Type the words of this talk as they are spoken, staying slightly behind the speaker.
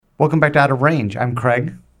Welcome back to Out of Range. I'm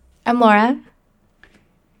Craig. I'm Laura.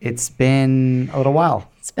 It's been a little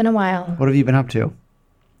while. It's been a while. What have you been up to?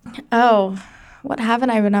 Oh, what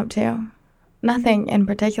haven't I been up to? Nothing in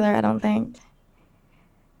particular, I don't think.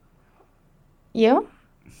 You?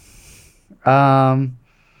 The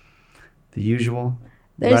usual.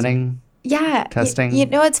 Running. Yeah. Testing. You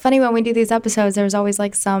know, it's funny when we do these episodes, there's always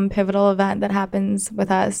like some pivotal event that happens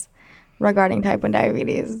with us regarding type 1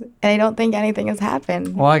 diabetes. And I don't think anything has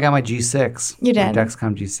happened. Well, I got my G6. You did? My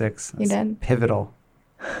Dexcom G6. You did? Pivotal.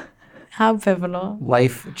 How pivotal?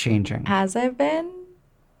 Life-changing. Has it been?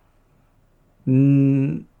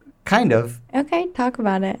 Kind of. Okay, talk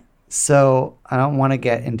about it. So I don't want to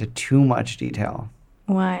get into too much detail.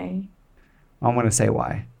 Why? I'm going to say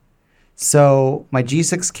why. So my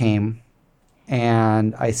G6 came,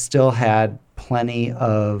 and I still had plenty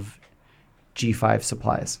of G5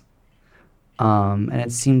 supplies. And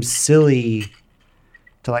it seems silly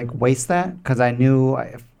to like waste that because I knew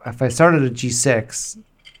if I started a G6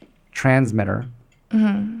 transmitter,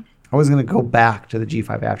 I was going to go back to the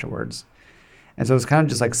G5 afterwards. And so it was kind of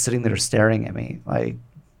just like sitting there staring at me, like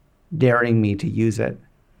daring me to use it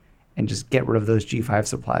and just get rid of those G5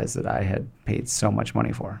 supplies that I had paid so much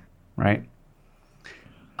money for, right?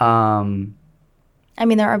 I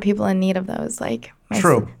mean, there are people in need of those, like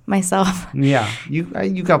True. Myself. Yeah, you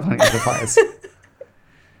got plenty of supplies.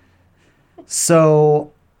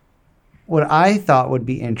 So what I thought would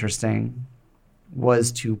be interesting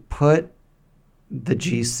was to put the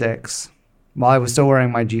G6, while I was still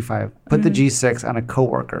wearing my G5, put the G6 on a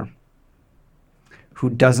coworker who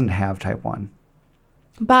doesn't have type 1.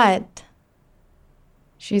 But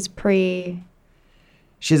she has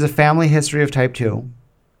a family history of type 2.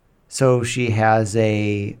 So she has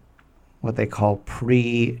what they call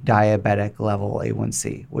pre-diabetic level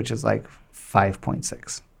A1C, which is like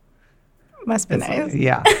 5.6. Must be nice.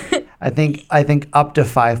 Yeah. I think up to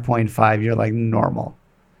 5.5, you're like normal.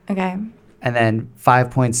 Okay. And then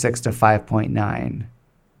 5.6 to 5.9,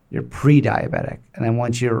 you're pre-diabetic. And then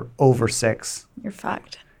once you're over 6, you're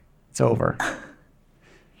fucked. It's over.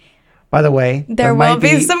 By the way, there will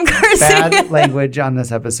be some cursing. Bad language on this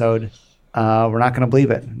episode. We're not going to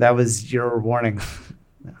believe it. That was your warning.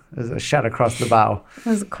 It was a shot across the bow. It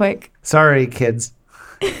was quick. Sorry, kids.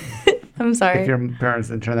 I'm sorry. If your parents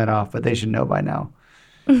didn't turn that off, but they should know by now.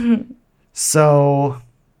 So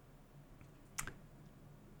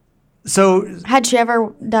had she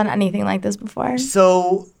ever done anything like this before?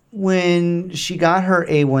 So when she got her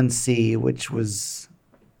A1C, which was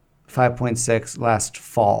 5.6 last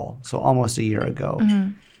fall, so almost a year ago,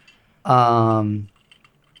 her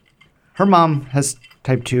mom has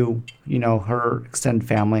type 2, her extended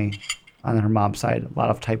family on her mom's side, a lot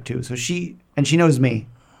of type 2. So she knows me.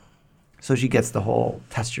 So she gets the whole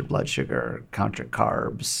test your blood sugar, count your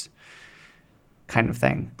carbs kind of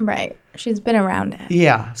thing. Right. She's been around it.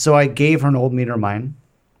 Yeah. So I gave her an old meter of mine,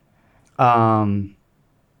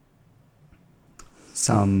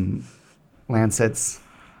 some Lancets,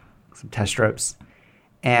 some test strips.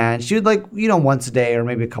 And she would once a day or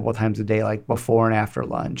maybe a couple of times a day, like before and after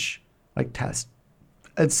lunch, like test.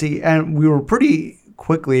 Let's see. And we were pretty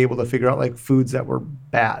quickly able to figure out like foods that were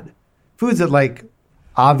bad. Foods that like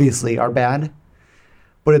obviously are bad.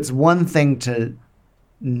 But it's one thing to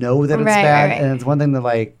know that it's bad. Right. And it's one thing to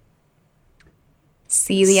like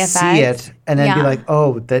see the effect. See it and then be like,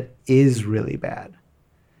 oh, that is really bad.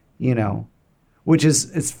 Which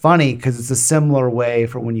is, it's funny because it's a similar way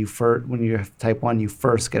for when you have type 1, you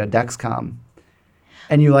first get a Dexcom.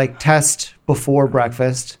 And you like test before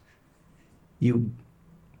breakfast. You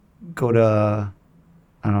go to,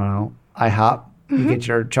 I don't know, IHOP. You get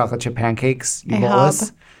your chocolate chip pancakes. You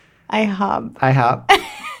bolus. IHOP.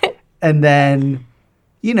 And then,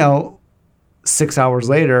 6 hours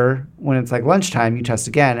later, when it's like lunchtime, you test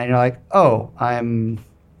again. And you're like, oh, I'm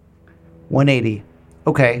 180.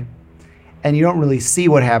 Okay. And you don't really see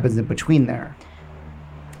what happens in between there.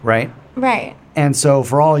 Right? Right. And so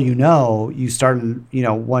for all you started,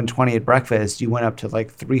 120 at breakfast, you went up to like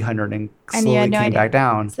 300 and slowly came back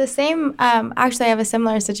down. It's the same. Actually, I have a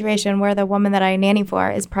similar situation where the woman that I nanny for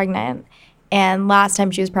is pregnant. And last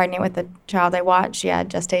time she was pregnant with the child I watched, she had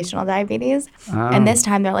gestational diabetes. Oh. And this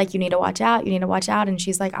time they're like, you need to watch out. And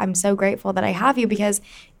she's like, I'm so grateful that I have you because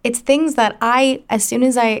it's things that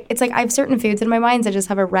it's like I have certain foods in my mind that just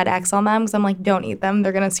have a red X on them because I'm like, don't eat them.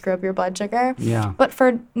 They're going to screw up your blood sugar. Yeah. But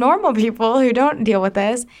for normal people who don't deal with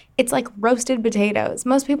this, it's like roasted potatoes.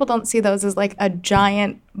 Most people don't see those as like a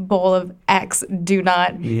giant bowl of X. Do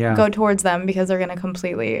not go towards them because they're going to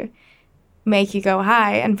completely make you go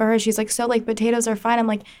high. And for her, she's like, so like potatoes are fine. I'm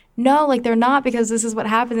like, no, like they're not, because this is what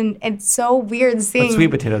happens. And it's so weird seeing. But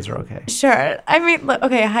sweet potatoes are okay. Sure. I mean, look,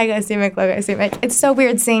 okay, high glycemic, low glycemic. It's so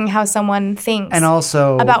weird seeing how someone thinks and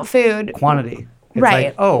also about food. Quantity. It's right.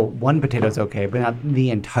 like, oh, one potato's okay, but not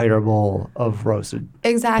the entire bowl of roasted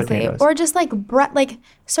potatoes. Or just like like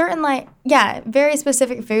certain very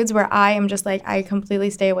specific foods where I am just like, I completely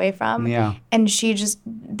stay away from. Yeah. And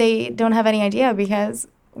they don't have any idea, because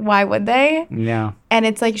why would they? Yeah. And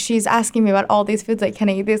it's like she's asking me about all these foods, like, can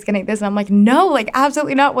I eat this? Can I eat this? And I'm like, no, like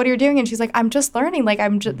absolutely not. What are you doing? And she's like, I'm just learning. Like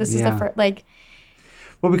this is the first, like.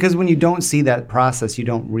 Well, because when you don't see that process, you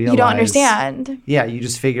don't realize. You don't understand. Yeah, you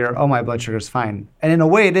just figure, oh, my blood sugar's fine. And in a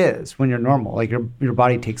way it is when you're normal. Like your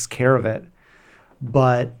body takes care of it.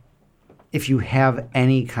 But if you have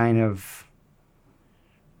any kind of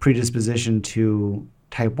predisposition to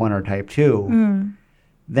type 1 or type 2,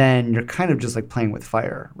 then you're kind of just like playing with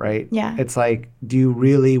fire, right? Yeah. It's like, do you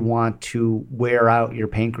really want to wear out your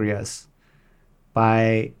pancreas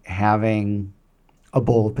by having a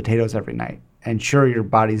bowl of potatoes every night? And sure, your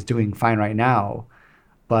body's doing fine right now,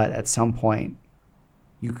 but at some point,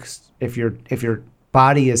 if your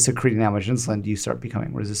body is secreting that much insulin, you start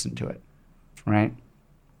becoming resistant to it, right?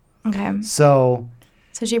 Okay. So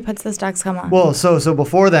she puts this Dexcom on. Well, so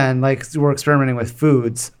before then, like we're experimenting with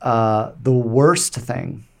foods. The worst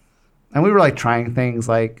thing, and we were like trying things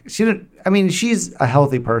like she's a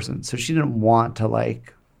healthy person, so she didn't want to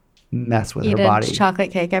like mess with her body. Eat a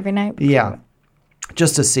chocolate cake every night. Yeah,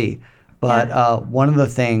 just to see. But one of the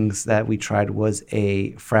things that we tried was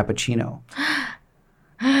a Frappuccino.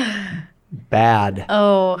 Bad.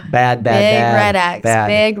 Oh. Bad. Big red X. Bad.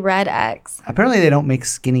 Big red X. Apparently they don't make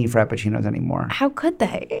skinny Frappuccinos anymore. How could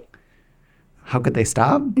they? How could they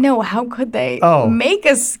stop? No, how could they make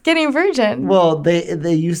a skinny version? Well,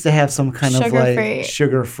 they used to have some kind of like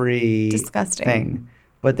sugar-free disgusting thing.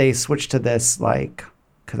 But they switched to this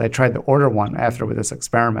because I tried to order one after with this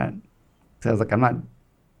experiment. So I was like, I'm not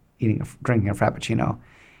drinking a Frappuccino.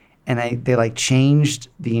 And they like changed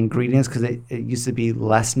the ingredients because it used to be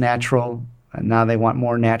less natural. And now they want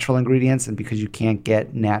more natural ingredients. And because you can't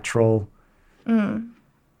get natural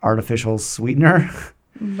artificial sweetener,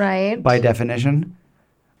 right, by definition,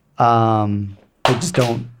 they just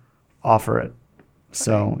don't offer it.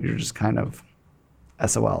 So you're just kind of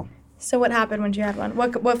SOL. So what happened when you had one?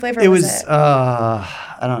 What flavor was it?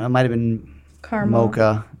 I don't know. It might have been caramel.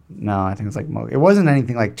 Mocha. No, I think it was like mocha. It wasn't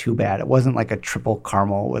anything like too bad. It wasn't like a triple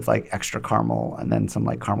caramel with like extra caramel and then some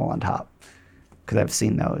like caramel on top, because I've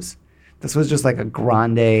seen those. This was just like a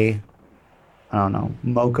grande, I don't know,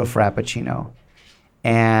 mocha Frappuccino.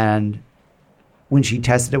 And when she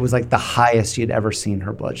tested, it was like the highest she had ever seen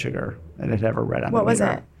her blood sugar that had ever read on the meter. What was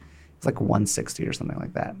it? It's like 160 or something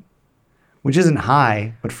like that, which isn't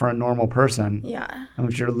high, but for a normal person, yeah, and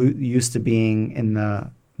which you're used to being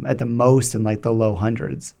at the most in like the low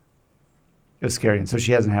hundreds. It was scary. And so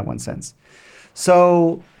she hasn't had one since.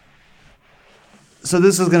 So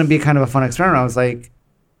this was going to be kind of a fun experiment. I was like,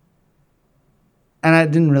 and I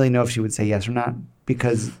didn't really know if she would say yes or not,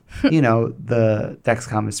 because, the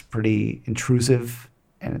Dexcom is pretty intrusive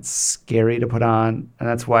and it's scary to put on. And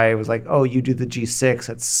that's why I was like, oh, you do the G6.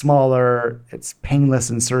 It's smaller. It's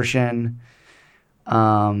painless insertion.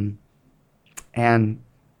 And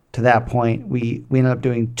to that point, we ended up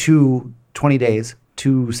doing 20 days,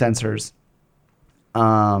 2 sensors.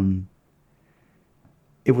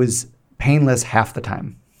 It was painless half the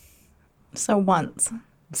time. So once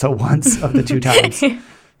of the 2 times.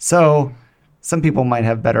 So some people might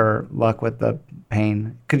have better luck with the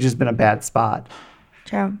pain. Could have just been a bad spot.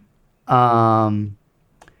 True. But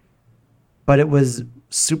it was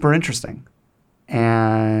super interesting.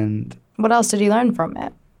 And what else did you learn from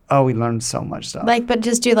it? Oh, we learned so much stuff. But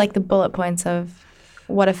just do the bullet points of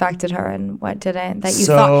what affected her and what didn't, that you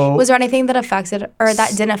thought. Was there anything that affected or that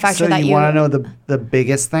didn't affect her that you... So you want to know the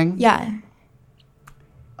biggest thing? Yeah.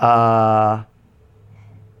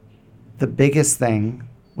 The biggest thing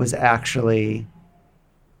was actually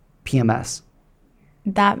PMS.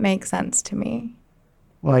 That makes sense to me.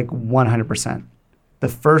 Like 100%.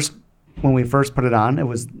 When we first put it on, it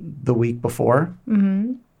was the week before.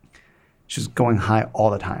 Mm-hmm. She was going high all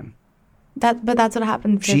the time. But that's what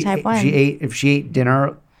happens to type 1. If she ate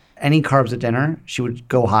dinner, any carbs at dinner, she would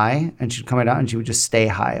go high and she'd come out and she would just stay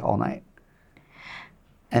high all night.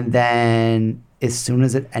 And then as soon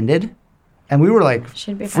as it ended, and we were like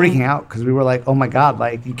freaking out because we were like, oh my God,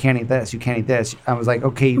 like you can't eat this, you can't eat this. I was like,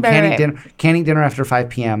 okay, you can't eat dinner after 5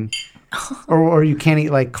 p.m. or you can't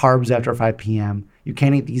eat like carbs after 5 p.m. You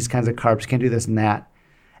can't eat these kinds of carbs, you can't do this and that.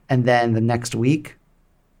 And then the next week,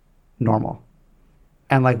 normal.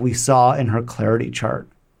 And like we saw in her clarity chart,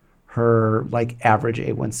 her like average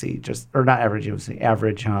A1C or not average A1C,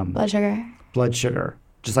 average blood sugar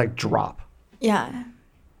just like drop. Yeah.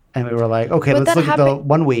 And we were like, okay, let's look at the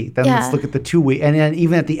 1 week. Then let's look at the 2 week. And then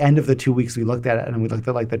even at the end of the 2 weeks, we looked at it and we looked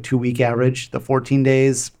at like the 2 week average, the 14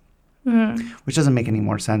 days, which doesn't make any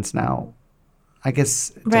more sense now. I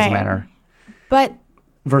guess it doesn't matter. But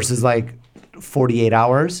versus like 48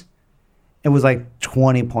 hours, it was like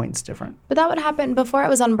 20 points different. But that would happen before I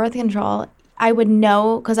was on birth control. I would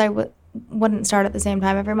know because I wouldn't start at the same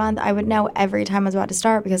time every month. I would know every time I was about to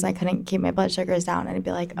start because I couldn't keep my blood sugars down. And I'd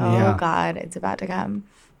be like, oh God, it's about to come.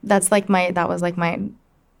 That was like my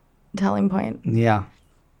telling point. Yeah.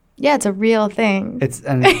 Yeah, it's a real thing. It's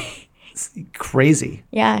crazy.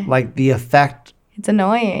 Yeah. Like the effect. It's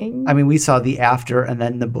annoying. I mean, we saw the after and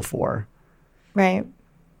then the before. Right.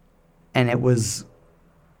 And it was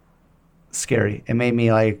scary. It made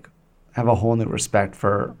me like have a whole new respect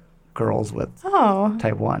for girls with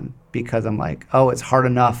type 1 because I'm like, oh, it's hard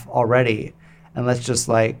enough already. And let's just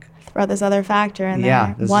like throw this other factor in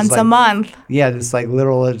there this once like, a month. Yeah, this like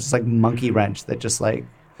literal just like monkey wrench that just like.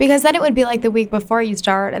 Because then it would be like the week before you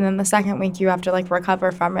start and then the second week you have to like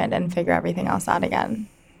recover from it and figure everything else out again.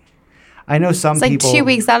 I know some people. It's like 2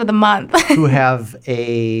 weeks out of the month. who have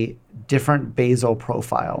a different basal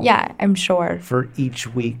profile. Yeah, I'm sure. For each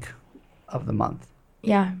week of the month.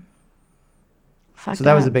 Yeah. So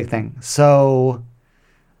that was a big thing. So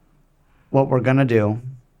what we're going to do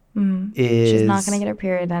is... She's not going to get her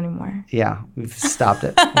period anymore. Yeah, we've stopped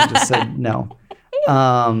it. We just said no.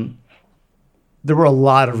 There were a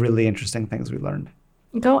lot of really interesting things we learned.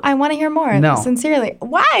 I want to hear more. No. Sincerely.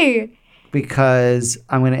 Why? Because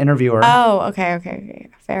I'm going to interview her. Oh, okay.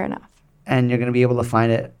 Fair enough. And you're going to be able to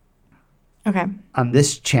find it on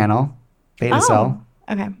this channel, Beta Cell.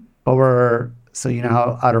 Okay. But so you know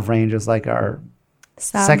how Out of Range is like our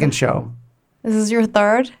second show. This is your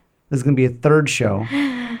third? This is going to be a third show.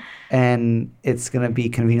 And it's going to be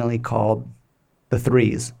conveniently called The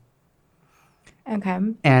Threes. Okay.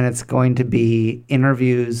 And it's going to be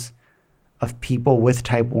interviews of people with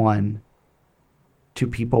type 1 to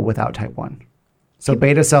people without type 1. So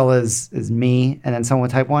Beta Cell is me and then someone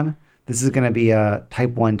with type 1. This is going to be a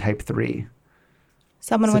type 1, type 3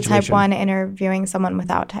 Someone situation. With type 1 interviewing someone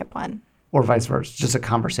without type 1. Or vice versa. Just a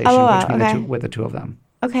conversation with the two of them.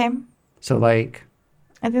 Okay. So like...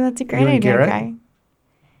 I think that's a great idea. Okay.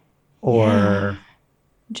 Or...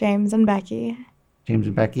 James and Becky. James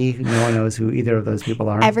and Becky. No one knows who either of those people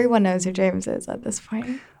are. Everyone knows who James is at this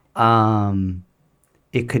point.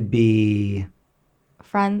 It could be...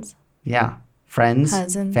 Friends. Yeah. Friends.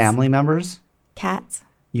 Cousins. Family members. Cats.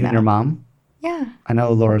 You and your mom. Yeah. I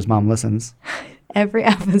know Laura's mom listens. Every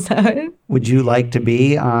episode. Would you like to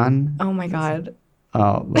be on? Oh my God.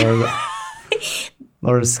 Oh,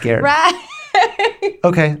 Laura's scared. Right.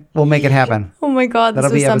 Okay, we'll make it happen. Oh my God,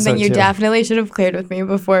 this was something you definitely should have cleared with me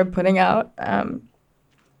before putting out.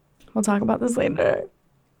 We'll talk about this later.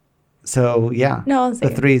 So yeah,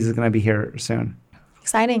 The Threes is going to be here soon.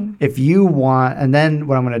 Exciting. If you want, and then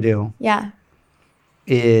what I'm going to do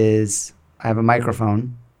is I have a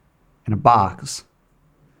microphone in a box.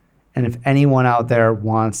 And if anyone out there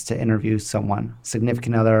wants to interview someone,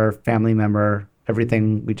 significant other, family member,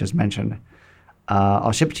 everything we just mentioned,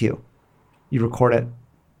 I'll ship it to you. You record it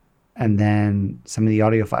and then send me the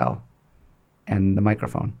audio file and the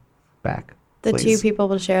microphone back. The two people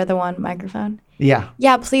will share the one microphone? Yeah.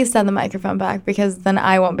 Yeah, please send the microphone back because then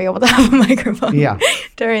I won't be able to have a microphone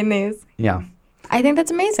during these. Yeah. I think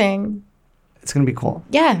that's amazing. It's going to be cool.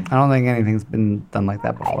 Yeah. I don't think anything's been done like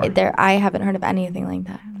that before. I haven't heard of anything like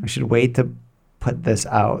that. I should wait to put this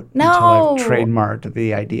out until I've trademarked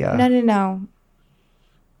the idea. No.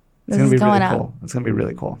 It's going to be really cool. It's going to be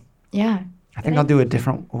really cool. Yeah. I think I'll do a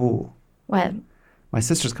different... Ooh. What? My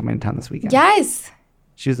sister's coming to town this weekend. Yes.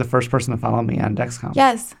 She was the first person to follow me on Dexcom.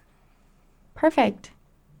 Yes. Perfect.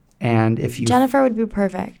 And if you... Jennifer would be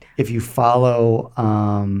perfect. If you follow...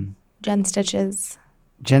 Jen Stitches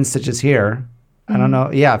here. I don't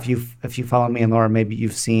know. Yeah, if you follow me and Laura, maybe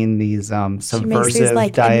you've seen these subversive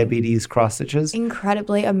these, diabetes cross stitches.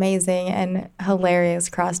 Incredibly amazing and hilarious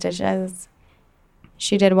cross stitches.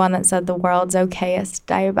 She did one that said the world's okayest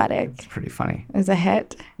diabetic. It's pretty funny. It was a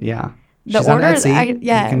hit. Yeah. She's on Etsy. You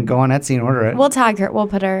can go on Etsy and order it. We'll tag her. We'll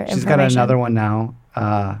put her information. She's got another one now,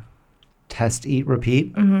 Test, Eat,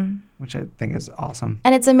 Repeat, which I think is awesome.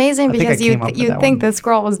 And it's amazing because you think this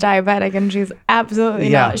girl was diabetic and she's absolutely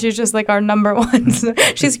not. She's just like our number one.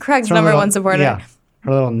 She's Craig's number one supporter. Yeah,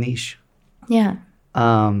 her little niche. Yeah.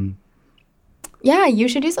 Yeah, you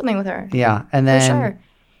should do something with her. Yeah, and then... For sure.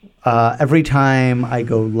 Every time I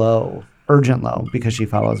go low, urgent low because she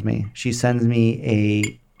follows me. She sends me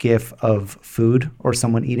a GIF of food or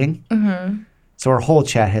someone eating. Mm-hmm. So her whole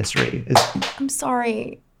chat history is. I'm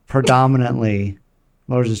sorry. Predominantly,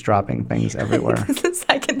 Laura's just dropping things everywhere. This is the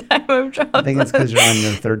second time I've dropped. I think it's because you're on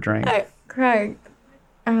your third drink. Craig.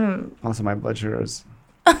 Also, my blood sugar is.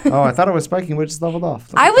 Oh, I thought it was spiking, but it just leveled off.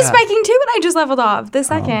 I was spiking too, and I just leveled off the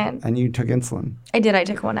second. And you took insulin. I did. I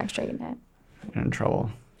took one extra unit. You're in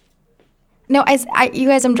trouble. No, you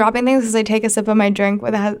guys, I'm dropping things because I take a sip of my drink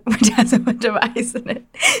which has a bunch of ice in it.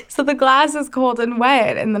 So the glass is cold and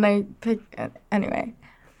wet, and then I pick it. Anyway.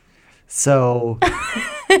 So,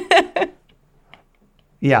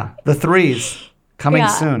 yeah, the threes coming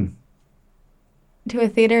soon. To a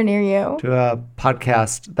theater near you. To a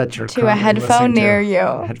podcast that you're to a headphone near you.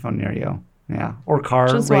 A headphone near you. Yeah. Or car,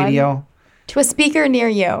 just radio. One. To a speaker near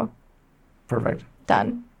you. Perfect.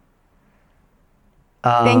 Done.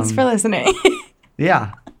 Thanks for listening.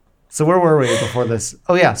 Yeah. So where were we before this?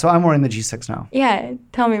 Oh, yeah. So I'm wearing the G6 now. Yeah.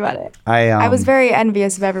 Tell me about it. I was very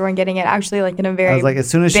envious of everyone getting it, actually, like in a very I was like, as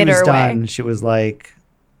soon as she was done, way. she was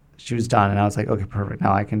done. And I was like, okay, perfect.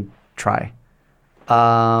 Now I can try.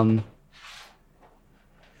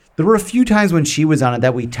 There were a few times when she was on it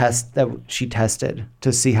that she tested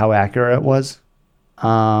to see how accurate it was.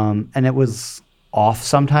 And it was off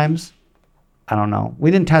sometimes. I don't know. We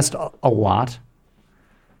didn't test a lot,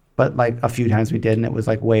 but like a few times we did, and it was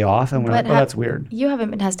like way off. And we're like, oh, that's weird. You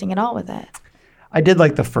haven't been testing at all with it. I did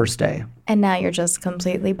like the first day. And now you're just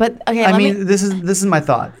completely, but okay. I mean, this is my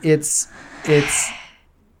thought. It's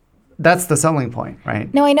that's the selling point,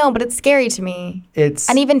 right? No, I know, but it's scary to me.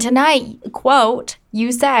 And even tonight, quote,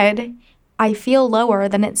 you said, I feel lower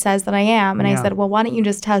than it says that I am. And I said, well, why don't you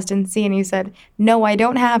just test and see? And you said, no, I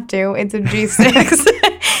don't have to. It's a G6.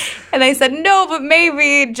 And I said, no, but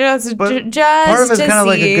maybe just part of it's kind of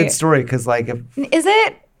like a good story because like if is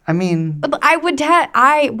it? I mean, I would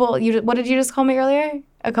what did you just call me earlier?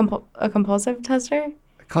 A compulsive tester?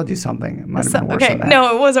 I called you something. It might have been worse than that.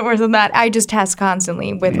 No, it wasn't worse than that. I just test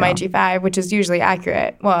constantly with my G5, which is usually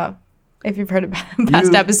accurate. Well, if you've heard of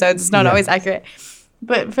past episodes, it's not always accurate,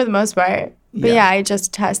 but for the most part. But I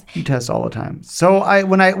just test. You test all the time. So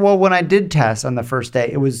when I did test on the first day,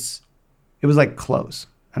 it was like close.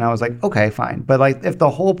 And I was like, okay, fine. But like if the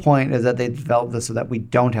whole point is that they developed this so that we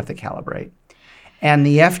don't have to calibrate. And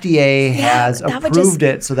the FDA has approved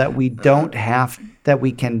it so that we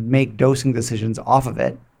can make dosing decisions off of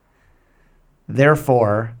it.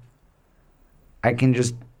 Therefore, I can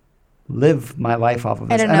just live my life off of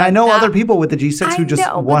this. And I know other people with the G6 who just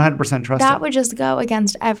 100% trust it. That would just go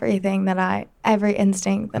against everything every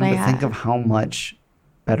instinct that I have. Think of how much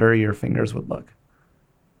better your fingers would look.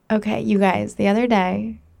 Okay, you guys, the other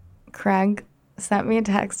day, Craig sent me a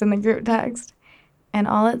text in the group text, and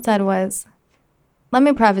all it said was, let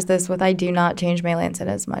me preface this with I do not change my Lancet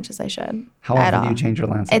as much as I should. How often do you change your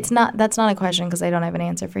Lancet? That's not a question because I don't have an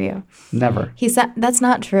answer for you. Never. He said that's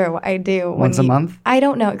not true. I do. Once a month? I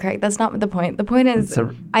don't know, Craig. That's not the point. The point is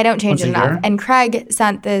I don't change it enough. Year? And Craig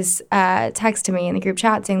sent this text to me in the group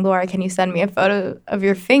chat saying, Laura, can you send me a photo of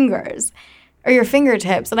your fingers? Or your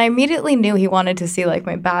fingertips. And I immediately knew he wanted to see like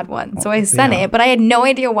my bad one. So I sent it, but I had no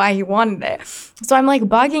idea why he wanted it. So I'm like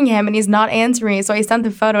bugging him and he's not answering. So I sent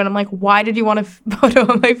the photo and I'm like, why did you want a photo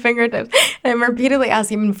of my fingertips? And I'm repeatedly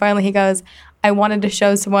asking him and finally he goes, I wanted to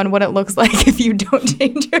show someone what it looks like if you don't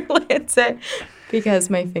change your Lancet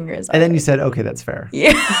because my fingers are. And then you said, okay, that's fair.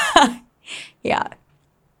 Yeah. Yeah.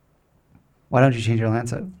 Why don't you change your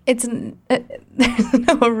Lancet? There's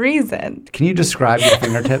no reason. Can you describe your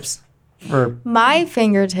fingertips? My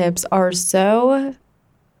fingertips are so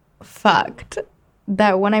fucked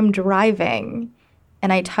that when I'm driving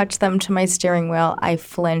and I touch them to my steering wheel, I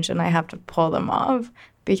flinch and I have to pull them off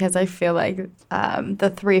because I feel like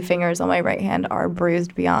the three fingers on my right hand are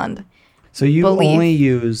bruised beyond So you belief. Only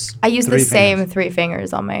use I use the same three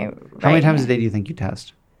fingers on my right How many times hand. a day do you think you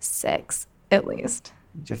test? 6, at least.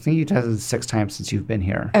 I think you tested 6 times since you've been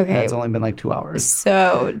here. Okay. And it's only been like 2 hours.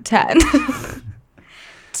 So 10.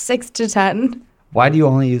 6 to 10. Why do you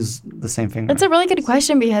only use the same finger? That's a really good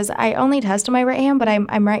question because I only test on my right hand, but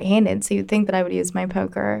I'm right-handed, so you'd think that I would use my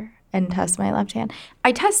poker and test my left hand.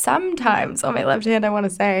 I test sometimes on my left hand, I want to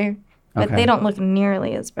say, but they don't look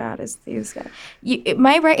nearly as bad as these guys.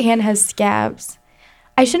 My right hand has scabs.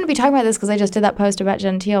 I shouldn't be talking about this because I just did that post about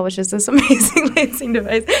Gentile, which is this amazing lancing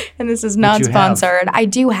device, and this is not sponsored. I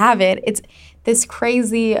do have it. It's this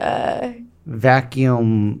crazy...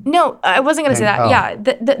 vacuum. No, I wasn't going to say that. Oh. Yeah.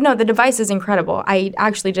 The device is incredible. I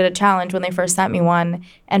actually did a challenge when they first sent me one,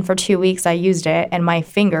 and for 2 weeks I used it, and my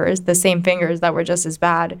fingers, the same fingers that were just as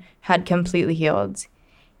bad, had completely healed.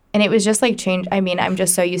 And it was just like change. I mean, I'm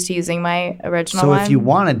just so used to using my original one. So if you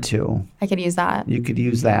wanted to, I could use that. You could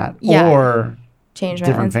use that. Yeah. Or change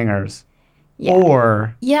different fingers. Yeah.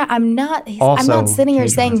 Or I'm not sitting here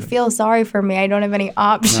saying feel sorry for me. I don't have any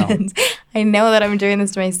options. No. I know that I'm doing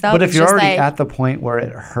this to myself. But if you're already at the point where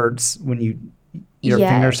it hurts when your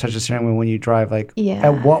fingers touch the steering wheel when you drive, like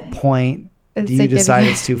at what point do you decide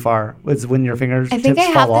it's too far? It's when your fingers I think I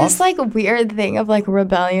have this like weird thing of like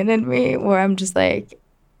rebellion in me where I'm just like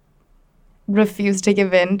refuse to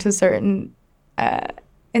give in to certain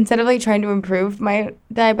instead of like trying to improve my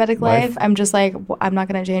diabetic life, I'm just like, I'm not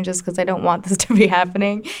going to change this because I don't want this to be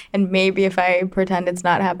happening. And maybe if I pretend it's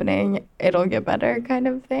not happening, it'll get better kind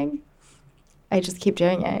of thing. I just keep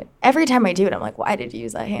doing it. Every time I do it, I'm like, why did you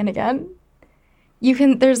use that hand again?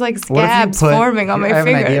 There's like scabs forming on my fingers. I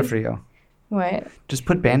have an idea for you. What? Just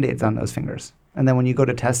put Band-Aids on those fingers. And then when you go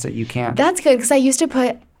to test it, you can't. That's good because I used to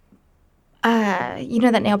put,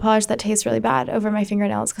 that nail polish that tastes really bad over my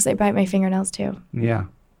fingernails because I bite my fingernails too. Yeah.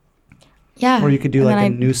 Yeah. Or you could do like a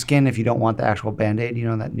new skin if you don't want the actual Band-Aid,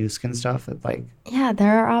 that new skin stuff that like. Yeah,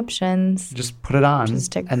 there are options. Just put it on.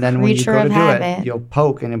 And then when you go to do it, you'll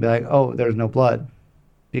poke and you'll be like, oh, there's no blood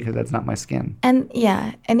because that's not my skin. And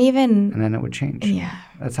even. And then it would change. Yeah.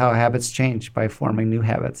 That's how habits change, by forming new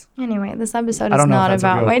habits. Anyway, this episode is not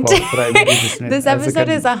about my this episode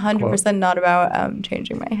is 100% not about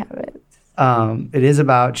changing my habits. It is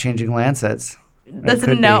about changing lancets. That's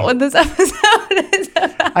not what this episode is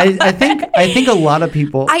about. I think a lot of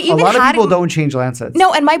people don't change lancets.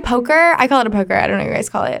 No, and my poker, I call it a poker. I don't know what you guys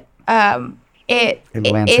call it.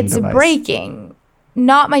 It's device. breaking.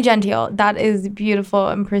 Not my genteel. That is beautiful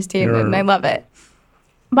and pristine, and I love it.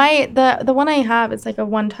 The one I have, it's like a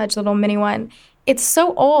one-touch little mini one. It's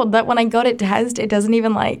so old that when I go to test, it doesn't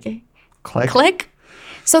even like click.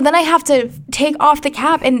 So then I have to take off the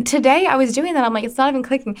cap. And today I was doing that. I'm like, it's not even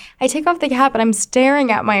clicking. I take off the cap and I'm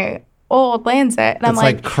staring at my old lancet. And I'm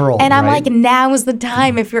like curled, and I'm like, now is the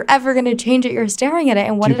time. If you're ever going to change it, you're staring at it.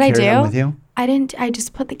 And what did I do? Them with you? I didn't. I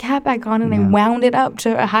just put the cap back on and I wound it up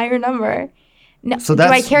to a higher number. No, so do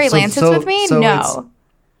I carry lancets with me? No.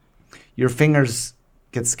 Your fingers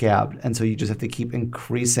get scabbed, and so you just have to keep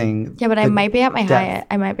increasing. Yeah, but I might be at my highest.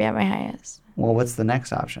 I might be at my highest. Well, what's the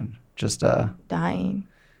next option? Just dying.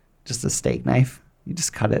 Just a steak knife. You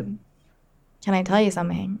just cut it. Can I tell you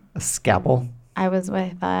something? A scalpel. I was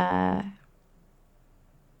with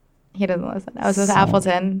he doesn't listen. I was with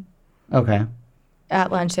Appleton. Okay.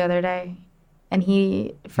 At lunch the other day. And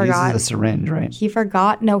he forgot. He uses a syringe, right? He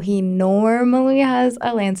forgot. No, he normally has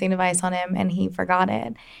a lancing device on him, and he forgot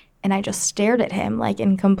it. And I just stared at him like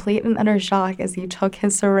in complete and utter shock as he took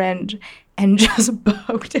his syringe and just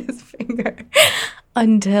poked his finger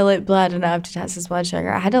until it bled enough to test his blood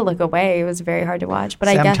sugar. I had to look away. It was very hard to watch. But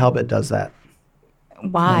Sam Talbot does that.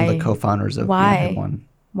 Why? One of the co-founders of One.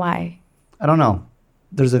 Why? I don't know.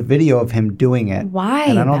 There's a video of him doing it. Why?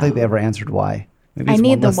 And I don't think they ever answered why. Maybe it's I need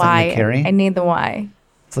one the why. I need the why.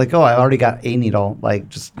 It's like, oh, I already got a needle. Like,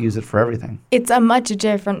 just use it for everything. It's a much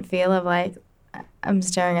different feel of like, I'm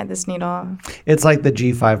staring at this needle. It's like the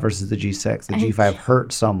G5 versus the G6. The G5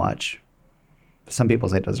 hurts so much. Some people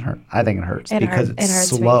say it doesn't hurt. I think it hurts because it's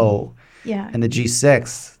slow. Me. Yeah. And the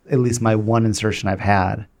G6, at least my one insertion I've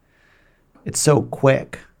had, it's so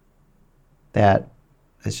quick that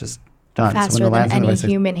it's just done. Faster than any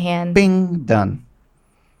human hand. Bing, done.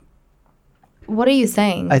 What are you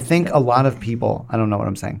saying? I think a lot of people, I don't know what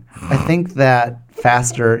I'm saying. I think that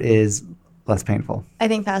faster is less painful. I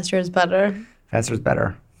think faster is better. Faster is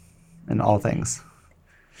better in all things.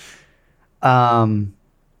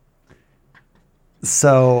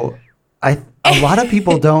 So a lot of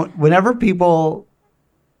people don't, whenever people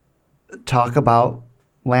talk about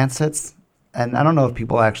lancets, and I don't know if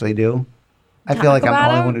people actually do, I feel like I'm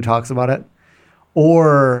the only one who talks about it.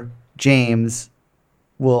 Or James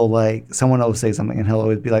will someone will say something and he'll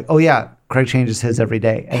always be like, oh yeah, Craig changes his every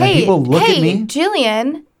day. And then people look at me.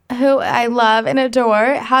 Jillian, who I love and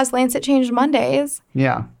adore, has Lancet Changed Mondays.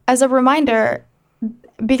 Yeah. As a reminder,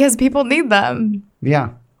 because people need them.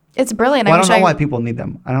 Yeah. It's brilliant. Well, I don't know why people need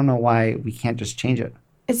them. I don't know why we can't just change it.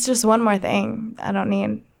 It's just one more thing I don't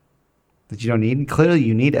need. That you don't need? Clearly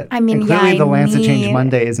you need it. I mean, and clearly the Lancet Changed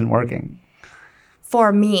Monday isn't working.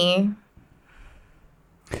 For me.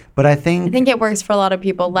 But I think it works for a lot of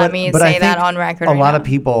people. Let me say that on record. A lot of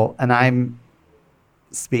people, and I'm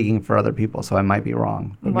speaking for other people, so I might be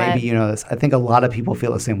wrong. But maybe you know this. I think a lot of people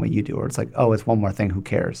feel the same way you do, where it's like, oh, it's one more thing. Who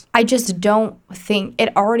cares? I just don't think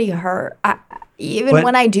it already hurt.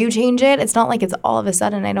 When I do change it, it's not like it's all of a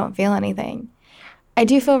sudden I don't feel anything. I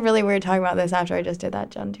do feel really weird talking about this after I just did that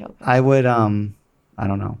genteel. I would, I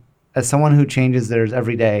don't know. as someone who changes theirs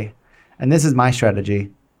every day, and this is my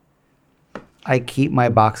strategy, I keep my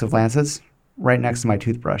box of Lancets right next to my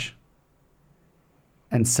toothbrush.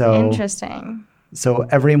 And so Interesting. So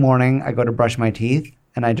every morning I go to brush my teeth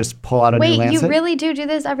and I just pull out a new Lancet. Wait, you really do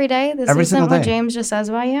this every day? This every isn't single what day. James just says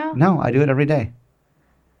about you? No, I do it every day.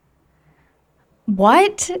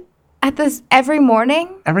 What? At this every morning?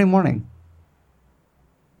 Every morning.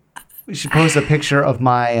 We should post a picture of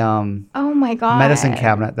my Oh my God. medicine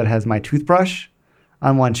cabinet that has my toothbrush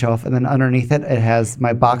on one shelf, and then underneath it, it has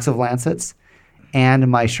my box of Lancets and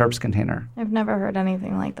my Sharps container. I've never heard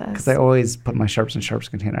anything like this. Because I always put my Sharps in Sharps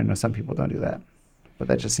container. I know some people don't do that, but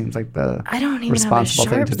that just seems like the I don't even responsible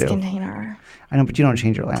have a thing Sharps to do. container. I know, but you don't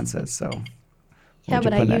change your Lancets, so. Yeah, Where'd you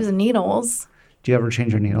but I put it? use needles. Do you ever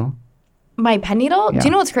change your needle? My pen needle? Yeah. Do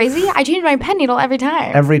you know what's crazy? I change my pen needle every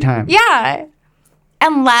time. Every time. Yeah.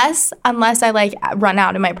 Unless I like run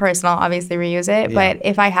out in my purse, and I'll obviously reuse it. Yeah. But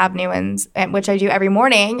if I have new ones, which I do every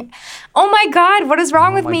morning, oh my God, what is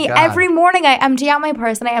wrong with my me? God. Every morning I empty out my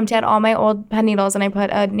purse and I empty out all my old pen needles and I put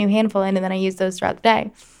a new handful in and then I use those throughout the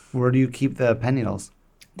day. Where do you keep the pen needles?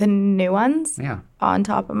 The new ones Yeah. on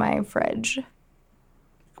top of my fridge.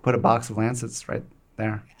 Put a box of Lancets right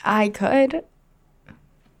there. I could.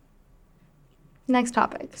 Next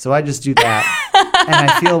topic. So I just do that. And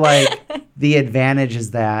I feel like the advantage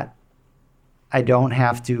is that I don't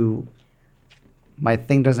have to, my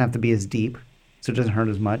thing doesn't have to be as deep, so it doesn't hurt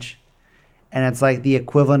as much. And it's like the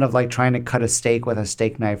equivalent of like trying to cut a steak with a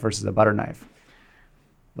steak knife versus a butter knife.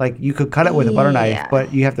 Like you could cut it with a butter knife, Yeah.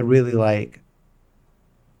 but you have to really like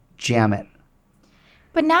jam it.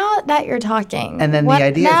 But now that you're talking. And then the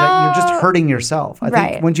idea is that you're just hurting yourself. I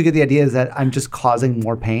Right. think once you get the idea is that I'm just causing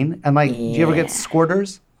more pain. And like, do you ever Yeah. get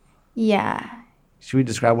squirters? Yeah. Should we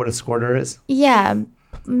describe what a squirter is? Yeah.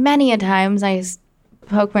 Many a times I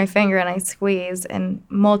poke my finger and I squeeze and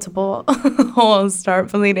multiple holes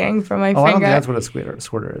start bleeding from my Oh, I don't finger. think that's what a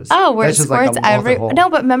squirter is. Oh, where it That's just like squirts a every. multi-hole. No,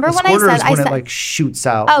 but remember A when I squirter said is I when said it like shoots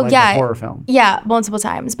out Oh, like yeah. a horror film. Yeah, multiple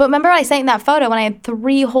times. But remember I sent in that photo when I had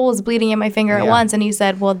 3 holes bleeding in my finger at Yeah. once, and you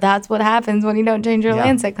said, "Well, that's what happens when you don't change your Yeah.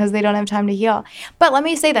 Lancet because they don't have time to heal." But let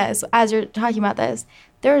me say this as you're talking about this: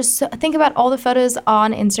 think about all the photos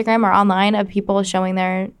on Instagram or online of people showing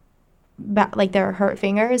their their hurt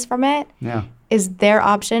fingers from it. Yeah. Is their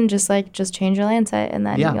option just change your Lancet and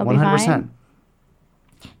then Yeah, you'll 100%. be fine?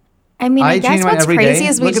 I mean, I I guess change mine what's every crazy day.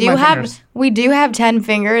 is Look at my fingers. we do have 10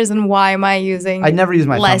 fingers, and why am I using I never use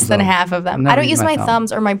my less thumbs, than though. half of I them? never I don't use use my my thumb.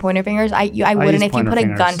 thumbs or my pointer fingers. I wouldn't use if you pointer put a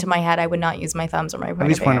fingers. gun to my head. I would not use my thumbs or my pointer I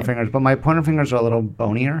use pointer fingers. fingers, but my pointer fingers are a little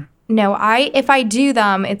bonier. No, if I do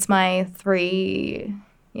them, it's my 3,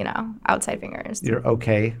 outside fingers. Your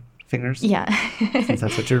okay fingers. Yeah. Since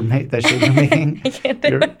that's what that shape you're making. I can't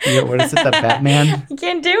do it. What is it? The Batman? You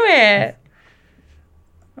can't do it.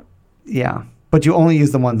 Yeah. But you only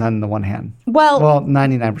use the ones on the one hand. Well, Well,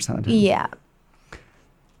 99% of the time. yeah.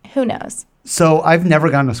 Who knows? So I've never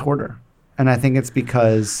gotten a squirter. And I think it's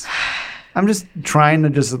because I'm just trying to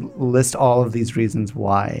just list all of these reasons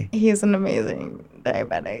why He's an amazing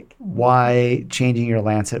diabetic. changing your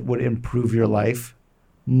Lancet would improve your life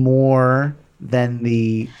more than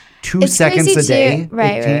the 2 It's seconds crazy a day. too.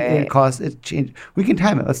 Right, It right. costs it change. We can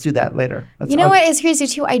time it. Let's do that later. You know what is crazy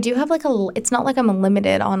too? I do have it's not like I'm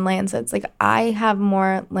limited on Lancets. Like I have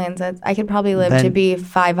more Lancets. I could probably live to Then- be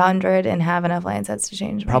 500 and have enough Lancets to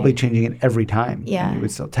change. Probably changing it every time. Yeah. You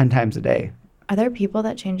would still 10 times a day. Are there people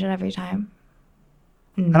that change it every time?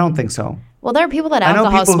 I don't think so. Well, there are people that I know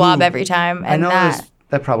alcohol people swab who- every time, I and know that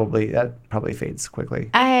that probably fades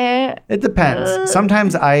quickly. I It depends.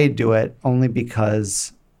 Sometimes I do it only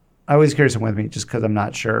because I always carry some with me just because I'm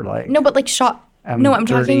not sure. Like no, but like shot. I'm No, I'm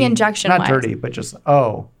talking dirty. injection. Not wise. dirty, but just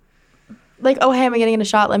Like, oh hey, am I getting a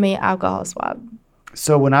shot? Let me alcohol swab.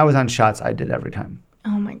 So when I was on shots, I did every time.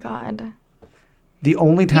 Oh my god. The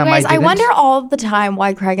only You time guys, I I didn't. wonder all the time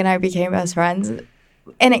why Craig and I became best friends.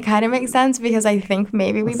 And it kind of makes sense because I think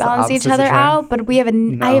maybe we What's the balance each opposites other attract? out. But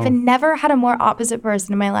I have No. never had a more opposite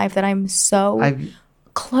person in my life that I'm so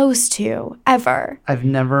close to ever. I've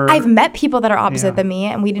never. I've met people that are opposite Yeah. than me,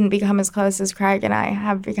 and we didn't become as close as Craig and I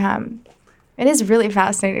have become. It is really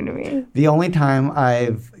fascinating to me. The only time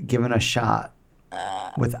I've given a shot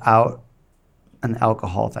without an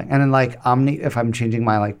alcohol thing, and then like if I'm changing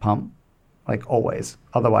my like pump, like always.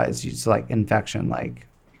 Otherwise, it's like infection like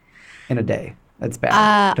in a day. That's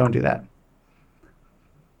bad. Don't do that.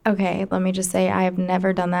 Okay, let me just say I have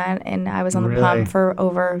never done that, and I was on the Really? pump for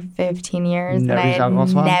over 15 years, Never and I used had alcohol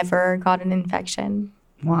swab? never got an infection.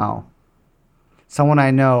 Wow. Someone I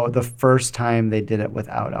know, the first time they did it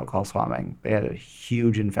without alcohol swabbing, they had a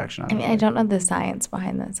huge infection on I it. mean, I don't know the science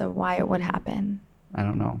behind this of why it would happen. I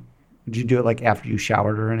don't know. Did you do it like after you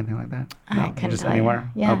showered or anything like that? I couldn't just tell you. anywhere?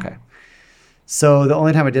 Yeah. Okay. So the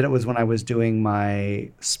only time I did it was when I was doing my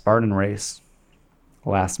Spartan race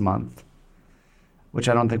last month, which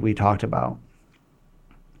I don't think we talked about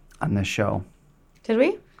on this show. Did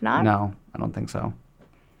we? Not? No, I don't think so.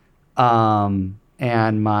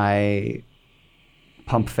 And my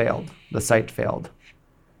pump failed. The site failed.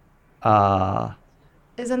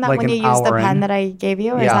 Isn't that like when an you used the hour pen in. that I gave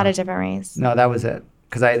you, or is Yeah. that a different race? No, that was it.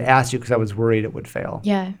 Because I had asked you because I was worried it would fail.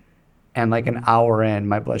 Yeah. And like an hour in,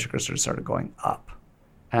 my blood sugar started going up.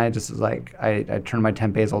 And I just was like, I turned my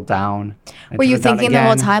temp basal down. Were you thinking the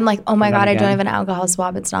whole time, like, oh my turned it God, I again. don't have an alcohol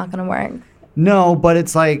swab. It's not going to work. No, but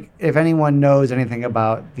it's like, if anyone knows anything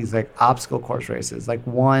about these like obstacle course races, like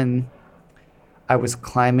one, I was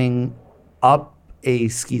climbing up a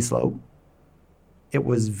ski slope. It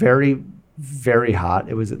was very, very hot.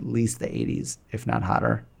 It was at least the 80s, if not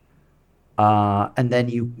hotter. And then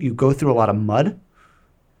you go through a lot of mud.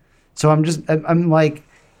 So I'm like,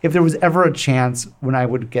 if there was ever a chance when I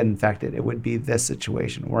would get infected, it would be this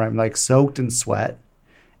situation where I'm like soaked in sweat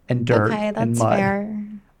and dirt and mud. Fair.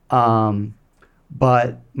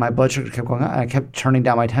 But my blood sugar kept going up, and I kept turning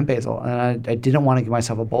down my temp basal, and I didn't want to give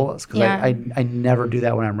myself a bolus because I never do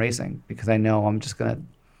that when I'm racing because I know I'm just gonna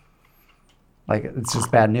like it's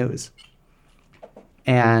just bad news.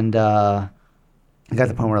 And I got to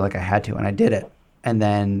the point where like I had to, and I did it, and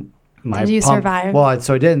then my Did you pump, survive? Well,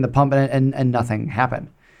 so I did in the pump, and nothing happened,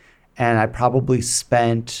 and I probably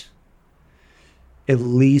spent at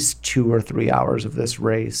least 2 or 3 hours of this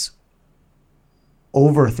race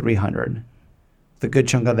over 300. The good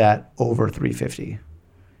chunk of that over 350,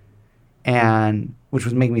 and which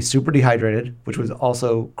was making me super dehydrated, which was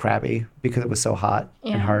also crappy because it was so hot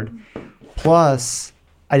and hard. Plus,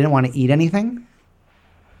 I didn't want to eat anything.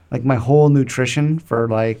 Like my whole nutrition for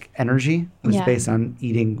like energy was based on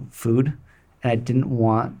eating food, and I didn't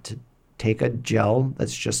want to take a gel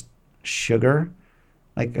that's just sugar,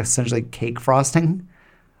 like essentially cake frosting,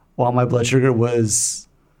 while my blood sugar was,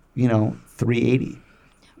 380.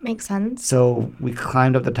 Makes sense. So we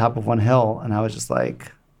climbed up the top of one hill, and I was just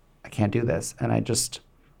like, I can't do this. And I just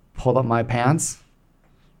pulled up my pants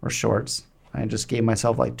or shorts. And I just gave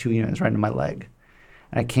myself like 2 units right into my leg.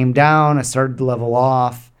 And I came down, I started to level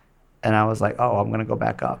off, and I was like, oh, I'm going to go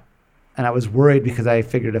back up. And I was worried because I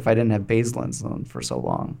figured if I didn't have basal insulin for so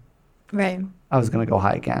long, Right. I was going to go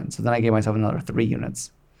high again. So then I gave myself another 3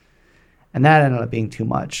 units. And that ended up being too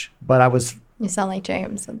much. But I was... You sound like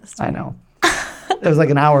James at this time. I know. It was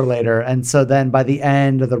like an hour later. And so then by the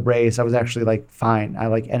end of the race, I was actually like fine. I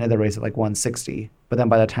like ended the race at like 160. But then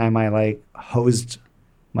by the time I like hosed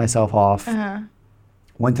myself off,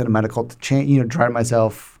 went to the medical to change, dried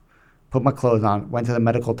myself, put my clothes on, went to the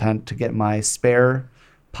medical tent to get my spare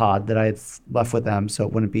pod that I had left with them so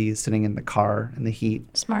it wouldn't be sitting in the car in the heat.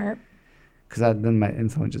 Smart. Because then my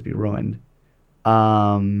insulin would just be ruined.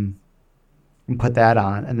 And put that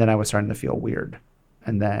on. And then I was starting to feel weird.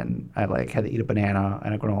 And then I like had to eat a banana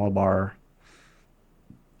and a granola bar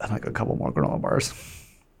and like a couple more granola bars.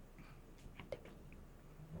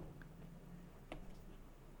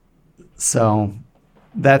 So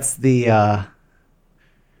that's the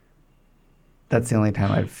only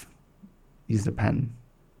time I've used a pen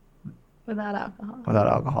Without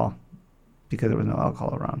alcohol. because there was no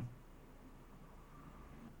alcohol around.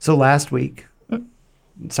 So last week,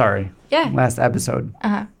 last episode.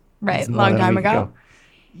 Right, more long than a time week ago.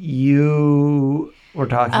 You were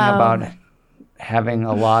talking about having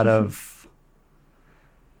a lot of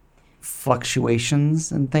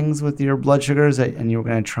fluctuations and things with your blood sugars, and you were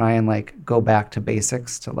going to try and like go back to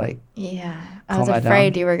basics to like. Yeah, I was calm that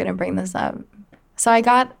afraid down. you were going to bring this up. So I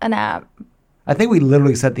got an app. I think we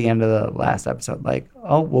literally said at the end of the last episode, like,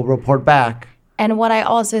 oh, we'll report back. And what I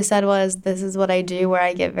also said was, this is what I do where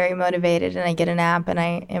I get very motivated and I get an app and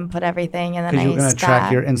I input everything and then Because I you were going to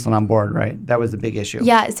track your insulin on board, right? That was the big issue.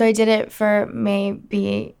 Yeah, so I did it for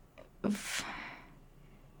maybe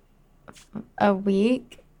a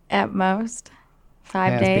week at most,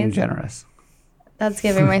 5 That's being days. generous. That's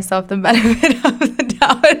giving myself the benefit of the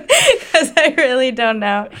doubt because I really don't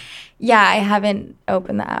know. Yeah, I haven't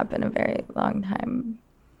opened the app in a very long time.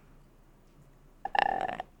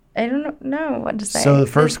 I don't know what to say. So the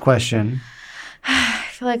first question. I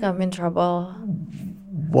feel like I'm in trouble.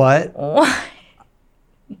 What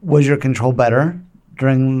was your control better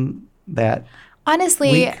during that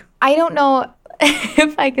Honestly, week? I don't know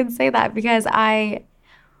if I can say that because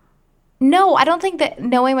No, I don't think that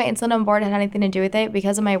knowing my insulin on board had anything to do with it.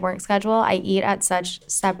 Because of my work schedule, I eat at such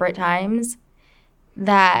separate times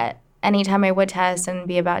that anytime I would test and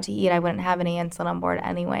be about to eat, I wouldn't have any insulin on board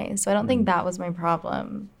anyway. So I don't think that was my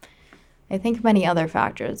problem. I think many other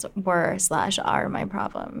factors were/are my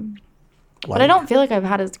problem. Like, But I don't feel like I've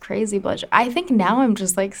had as crazy blood sugar. I think now I'm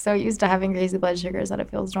just like so used to having crazy blood sugars that it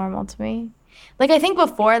feels normal to me. Like I think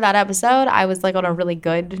before that episode, I was like on a really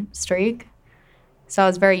good streak. So I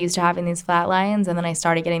was very used to having these flat lines, and then I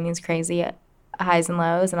started getting these crazy highs and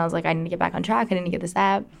lows, and I was like, I need to get back on track. I need to get this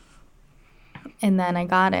app. And then I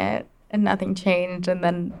got it, and nothing changed, and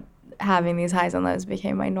then having these highs and lows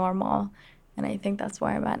became my normal, and I think that's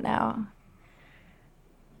where I'm at now.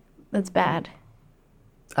 That's bad.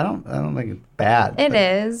 I don't think it's bad. It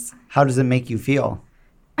is. How does it make you feel?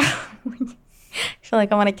 I feel like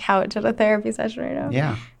I'm on a couch at a therapy session right now.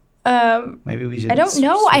 Yeah. Maybe we should. I don't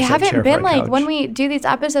know. I haven't been like, couch. when we do these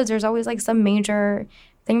episodes, there's always like some major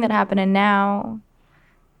thing that happened, and now,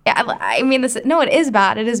 yeah, I mean, it is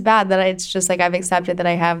bad. It is bad that it's just like I've accepted that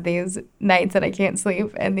I have these nights that I can't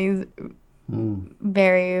sleep and these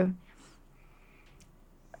very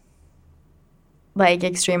like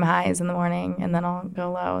extreme highs in the morning, and then I'll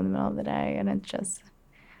go low in the middle of the day, and it's just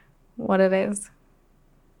what it is.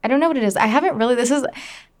 I don't know what it is. I haven't really.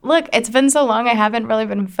 Look, it's been so long. I haven't really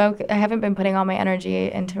been I haven't been putting all my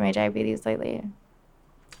energy into my diabetes lately.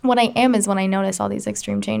 What I am is when I notice all these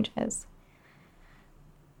extreme changes.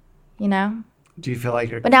 You know? Do you feel like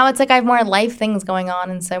you're... But now it's like I have more life things going on,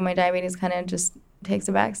 and so my diabetes kind of just takes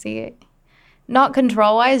a backseat. Not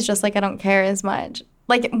control-wise, just like I don't care as much.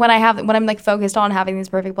 Like when I'm like focused on having these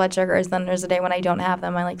perfect blood sugars, then there's a day when I don't have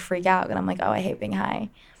them, I like freak out, and I'm like, oh, I hate being high.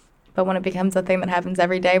 But when it becomes a thing that happens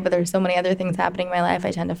every day, but there's so many other things happening in my life,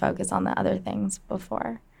 I tend to focus on the other things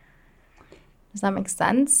before. Does that make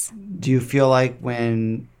sense? Do you feel like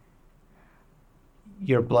when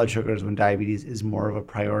your blood sugars, when diabetes is more of a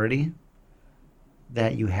priority,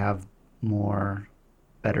 that you have more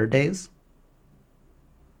better days?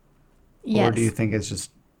 Yes. Or do you think it's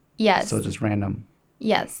just so just random?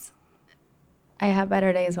 Yes. I have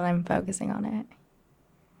better days when I'm focusing on it.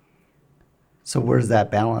 So where's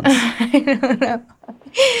that balance? I don't know.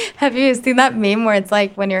 Have you seen that meme where it's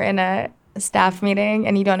like when you're in a staff meeting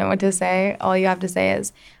and you don't know what to say, all you have to say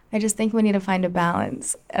is, I just think we need to find a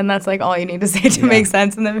balance. And that's like all you need to say to make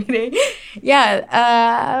sense in the meeting.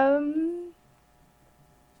 Yeah.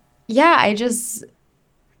 Yeah, I just,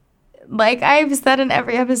 like I've said in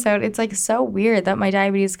every episode, it's like so weird that my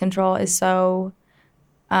diabetes control is so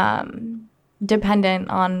dependent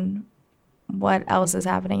on what else is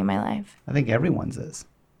happening in my life. I think everyone's is.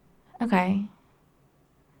 Okay.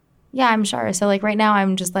 Yeah, I'm sure. So like right now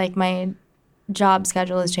I'm just like my job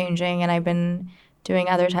schedule is changing, and I've been doing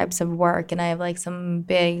other types of work, and I have like some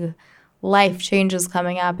big life changes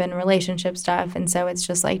coming up and relationship stuff, and so it's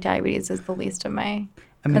just like diabetes is the least of my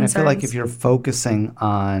concerns. I feel like if you're focusing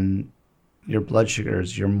on your blood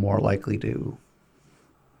sugars, you're more likely to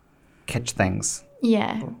catch things.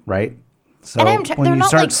 Yeah. Right? So And when you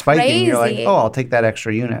start like spiking, crazy. You're like, oh, I'll take that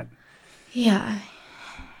extra unit. Yeah.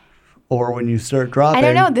 Or when you start dropping. I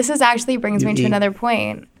don't know. This is actually brings me to another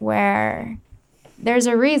point where there's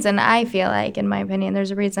a reason, I feel like, in my opinion, there's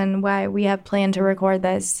a reason why we have planned to record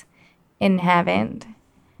this and haven't,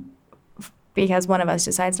 because one of us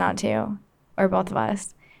decides not to, or both of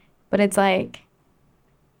us. But it's like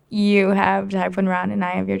you have type 1 round and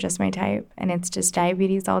I have You're Just My Type, and it's just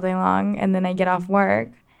diabetes all day long. And then I get off work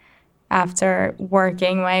after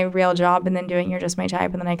working my real job and then doing You're Just My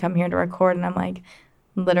Type, and then I come here to record, and I'm like,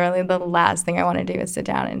 literally the last thing I want to do is sit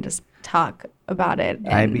down and just talk about it.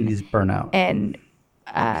 Diabetes burnout. And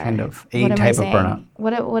kind of a type of burnout.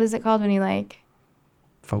 What is it called when you like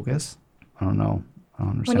focus? I don't know. I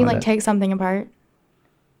don't understand. When you like take something apart.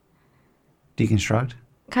 Deconstruct?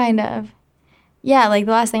 Kind of. Yeah, like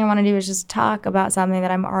the last thing I want to do is just talk about something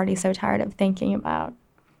that I'm already so tired of thinking about.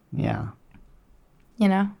 Yeah. You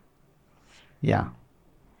know? Yeah.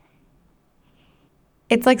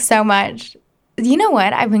 It's like so much. You know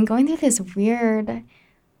what? I've been going through this weird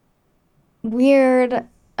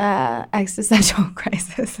existential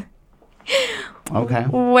crisis. Okay.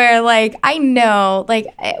 Where like I know, like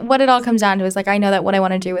what it all comes down to is like I know that what I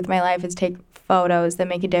want to do with my life is take photos that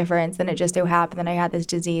make a difference, and it just so happened that I had this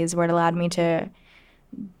disease where it allowed me to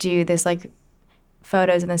do this like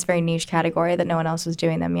photos in this very niche category that no one else was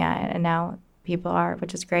doing them yet, and now people are,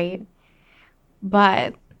 which is great.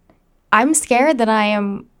 But I'm scared that I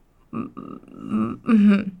am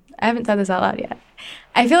I haven't said this out loud yet.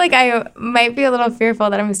 I feel like I might be a little fearful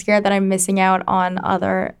that I'm scared that I'm missing out on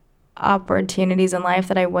other opportunities in life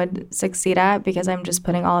that I would succeed at, because I'm just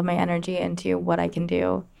putting all of my energy into what I can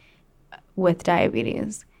do with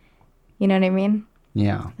diabetes. You know what I mean?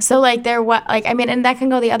 Yeah. So like and that can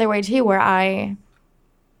go the other way too, where I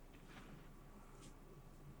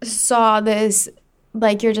saw this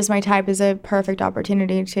like You're Just My Type is a perfect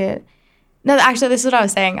opportunity to. No, actually, this is what I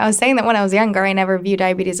was saying. I was saying that when I was younger, I never viewed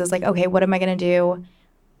diabetes as like, okay, what am I going to do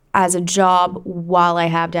as a job while I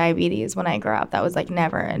have diabetes when I grow up? That was like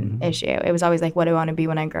never an issue. It was always like, what do I want to be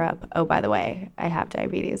when I grow up? Oh, by the way, I have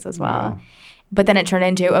diabetes as well. Wow. But then it turned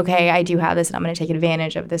into, okay, I do have this and I'm going to take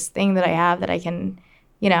advantage of this thing that I have that I can,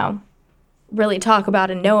 really talk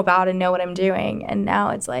about and know what I'm doing. And now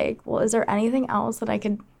it's like, well, is there anything else that I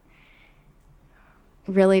could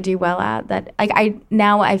really do well at that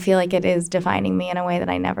I feel like it is defining me in a way that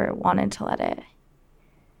I never wanted to let it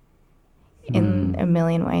in a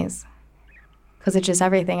million ways, because it's just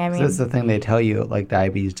everything. I mean, that's the thing they tell you, like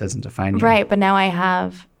diabetes doesn't define you, right? But now I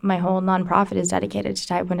have my whole nonprofit is dedicated to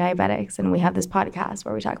type 1 diabetics, and we have this podcast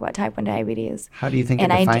where we talk about type 1 diabetes. How do you think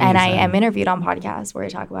and it defines I am interviewed on podcasts where I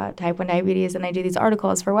talk about type 1 diabetes, and I do these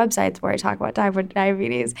articles for websites where I talk about type 1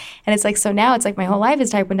 diabetes. And it's like, so now it's like my whole life is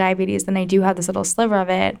type 1 diabetes, and I do have this little sliver of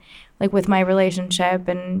it, like with my relationship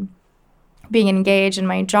and being engaged in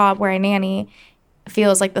my job where I nanny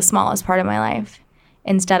feels like the smallest part of my life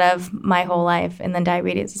instead of my whole life, and then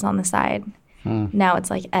diabetes is on the side. Now it's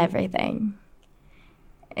like everything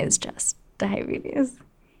is just diabetes.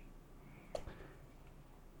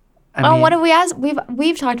 What have we asked?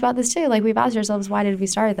 We've talked about this too. Like, we've asked ourselves, why did we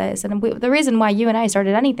start this? And the reason why you and I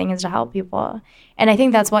started anything is to help people. And I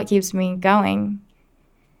think that's what keeps me going,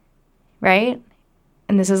 right?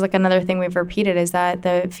 And this is like another thing we've repeated, is that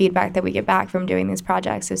the feedback that we get back from doing these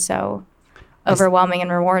projects is so overwhelming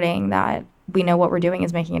and rewarding that we know what we're doing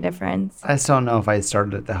is making a difference. I still don't know if I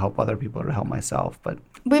started it to help other people or to help myself, but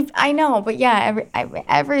I know, but yeah,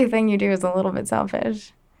 everything you do is a little bit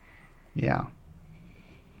selfish. Yeah.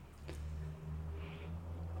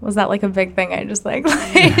 Was that like a big thing I just like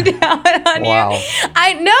laid down on Wow. you?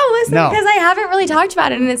 I know, listen, because I haven't really talked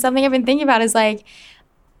about it, and it's something I've been thinking about, is like,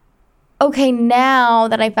 okay, now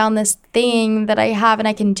that I found this thing that I have and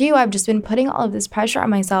I can do, I've just been putting all of this pressure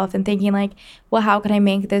on myself and thinking like, well, how can I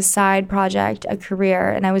make this side project a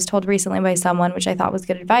career? And I was told recently by someone, which I thought was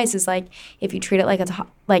good advice, is like, if you treat it like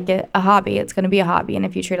a hobby, it's going to be a hobby. And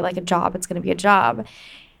if you treat it like a job, it's going to be a job.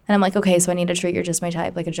 And I'm like, okay, so I need to treat You're Just My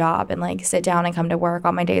Type like a job, and like sit down and come to work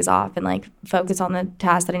on my days off and like focus on the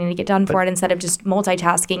tasks that I need to get done for it, instead of just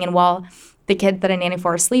multitasking. And while the kids that I nanny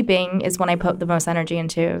for are sleeping is when I put the most energy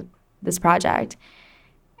into this project.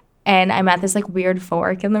 And I'm at this like weird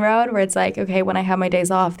fork in the road where it's like, okay, when I have my days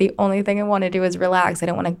off, the only thing I want to do is relax. I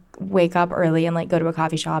don't want to wake up early and like go to a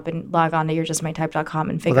coffee shop and log on to You'reJustMyType.com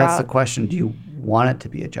and figure out. Well, that's the question. Do you want it to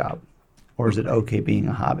be a job, or is it okay being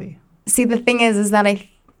a hobby? See, the thing is that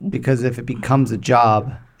because if it becomes a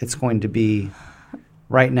job, it's going to be,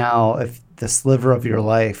 right now, if the sliver of your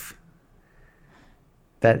life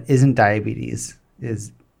that isn't diabetes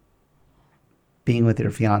is being with your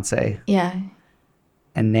fiance. Yeah.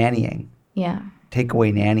 And nannying. Yeah. Take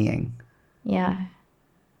away nannying. Yeah.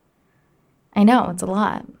 I know, it's a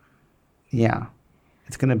lot. Yeah.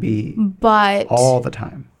 It's going to be but all the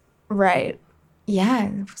time. Right. Yeah.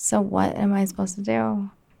 So what am I supposed to do?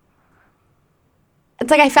 It's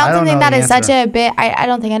like I found something that is such a bit, I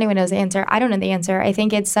don't think anyone knows the answer. I don't know the answer. I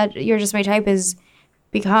think it's such, You're Just My Type is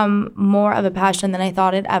become more of a passion than I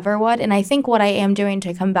thought it ever would. And I think what I am doing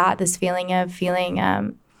to combat this feeling of feeling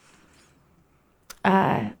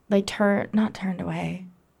like not turned away,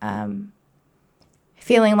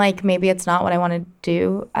 feeling like maybe it's not what I want to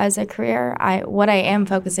do as a career. What I am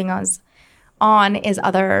focusing on is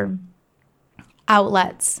other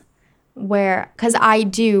outlets where, because I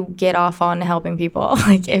do get off on helping people,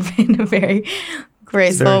 like if in a very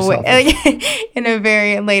graceful way, like, in a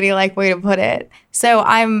very ladylike way to put it. So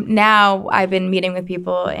I've been meeting with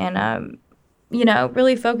people and,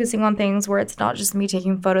 really focusing on things where it's not just me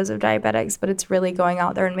taking photos of diabetics, but it's really going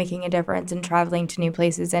out there and making a difference and traveling to new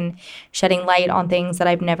places and shedding light on things that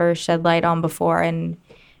I've never shed light on before, and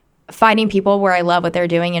finding people where I love what they're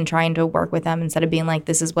doing and trying to work with them instead of being like,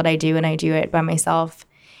 this is what I do and I do it by myself.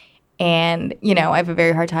 And, I have a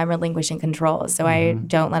very hard time relinquishing control. So I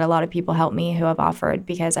don't let a lot of people help me who have offered,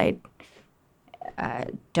 because I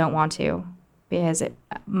don't want to. Because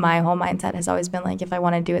my whole mindset has always been like, if I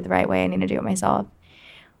want to do it the right way, I need to do it myself.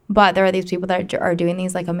 But there are these people that are doing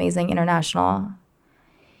these like amazing international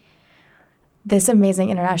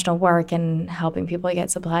work and helping people get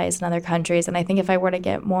supplies in other countries. And I think if I were to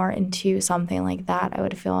get more into something like that, I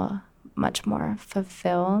would feel much more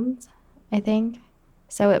fulfilled, I think.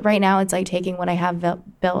 So right now it's like taking what I have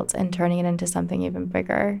built and turning it into something even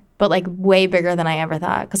bigger, but like way bigger than I ever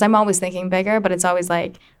thought. Because I'm always thinking bigger, but it's always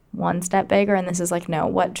like one step bigger. And this is like, no,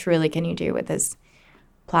 what truly can you do with this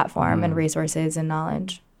platform and resources and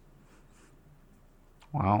knowledge?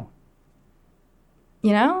 Wow.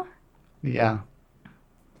 you know? Yeah.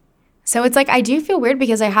 So it's like I do feel weird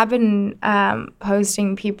because I have been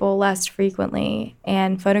posting people less frequently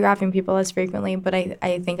and photographing people less frequently, but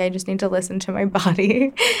I think I just need to listen to my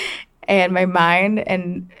body and my mind.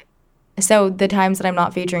 And so the times that I'm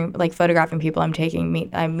not featuring, like photographing people,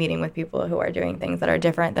 I'm meeting with people who are doing things that are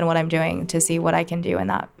different than what I'm doing to see what I can do in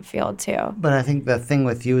that field too. But I think the thing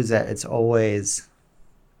with you is that it's always,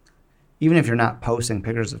 even if you're not posting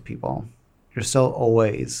pictures of people, you're still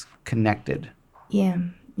always connected. Yeah.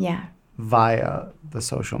 Via the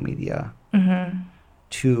social media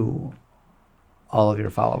to all of your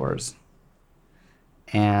followers.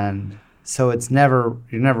 And so you're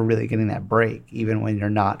never really getting that break, even when you're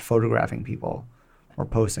not photographing people or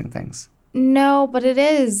posting things. No, but it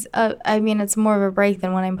is. It's more of a break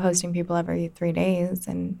than when I'm posting people every 3 days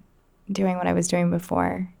and doing what I was doing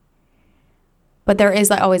before. But there is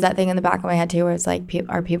like always that thing in the back of my head too, where it's like,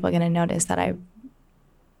 are people going to notice that I've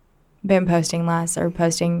been posting less or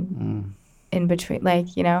posting in between,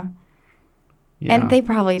 like, you know? Yeah. And they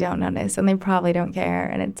probably don't notice and they probably don't care.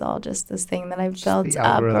 And it's all just this thing that I've built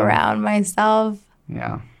up around myself.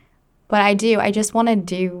 Yeah. But I just want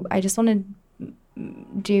to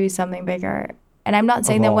do something bigger. And I'm not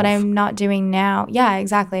saying that what I'm not doing now. Yeah,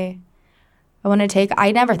 exactly.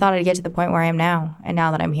 I never thought I'd get to the point where I am now. And now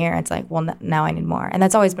that I'm here, it's like, well, now I need more. And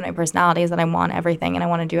that's always been my personality, is that I want everything and I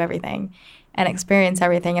want to do everything and experience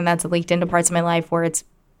everything. And that's leaked into parts of my life where it's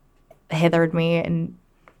hithered me in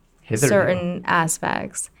certain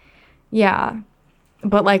aspects. Yeah.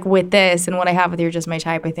 But like with this and what I have with You're Just My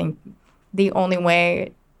Type, I think the only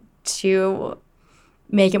way to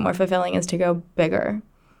make it more fulfilling is to go bigger.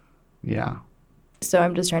 Yeah. So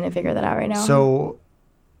I'm just trying to figure that out right now. So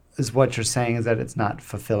is what you're saying is that it's not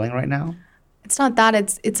fulfilling right now? It's not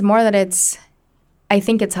that. It's more that I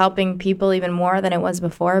think it's helping people even more than it was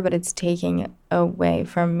before, but it's taking away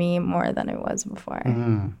from me more than it was before.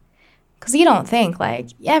 Because you don't think, like,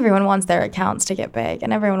 everyone wants their accounts to get big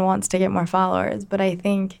and everyone wants to get more followers. But I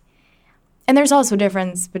think, and there's also a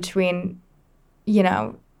difference between, you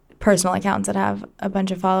know, personal accounts that have a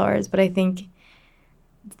bunch of followers. But I think,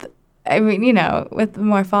 with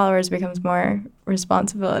more followers becomes more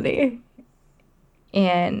responsibility.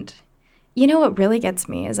 And you know what really gets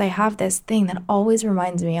me is I have this thing that always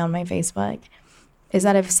reminds me on my Facebook is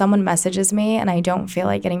that if someone messages me and I don't feel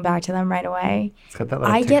like getting back to them right away,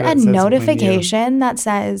 I get a notification that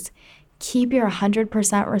says, keep your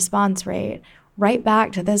 100% response rate right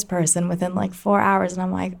back to this person within like 4 hours. And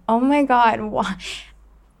I'm like, oh my God,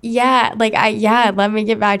 let me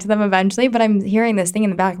get back to them eventually. But I'm hearing this thing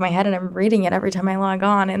in the back of my head and I'm reading it every time I log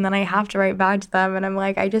on. And then I have to write back to them. And I'm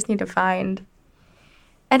like, I just need to find.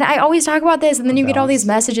 And I always talk about this, and then you get all these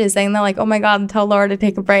messages saying they're like, oh my God, tell Laura to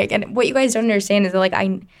take a break. And what you guys don't understand is that, like,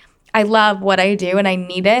 I love what I do and I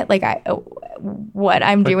need it. Like, what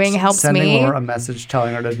I'm doing helps me. Sending Laura a message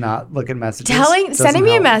telling her to not look at messages. Sending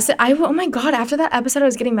me a message. Oh my God, after that episode, I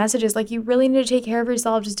was getting messages like, you really need to take care of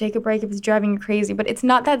yourself. Just take a break if it's driving you crazy. But it's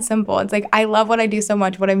not that simple. It's like, I love what I do so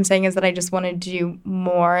much. What I'm saying is that I just want to do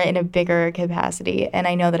more in a bigger capacity. And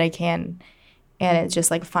I know that I can. And it's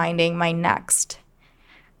just like finding my next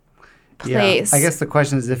place. Yeah. I guess the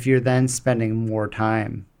question is, if you're then spending more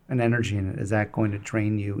time and energy in it, is that going to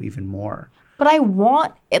drain you even more? But I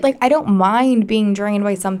want it. Like, I don't mind being drained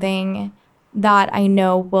by something that I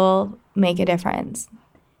know will make a difference.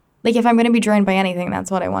 Like, if I'm going to be drained by anything,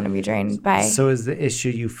 that's what I want to be drained by. So is the issue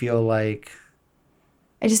you feel like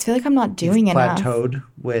I just feel like I'm not doing enough. Plateaued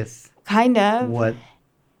with kind of what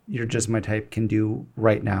You're Just My Type can do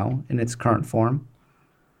right now in its current form?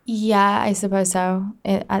 Yeah, I suppose so.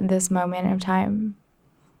 At this moment of time,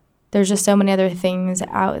 there's just so many other things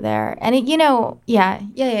out there, and I don't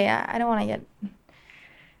want to get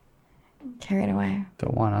carried away.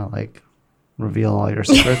 Don't want to like reveal all your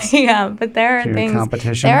secrets. Yeah, but there are things.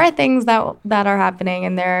 Competition. There are things that are happening,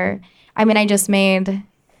 and I just made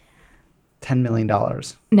 $10 million.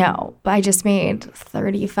 No, but I just made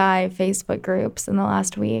 35 Facebook groups in the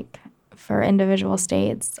last week for individual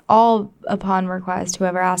states, all upon request,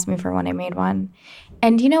 whoever asked me for one, I made one.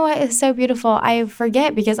 And you know what is so beautiful? I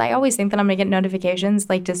forget because I always think that I'm going to get notifications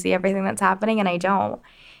like to see everything that's happening, and I don't.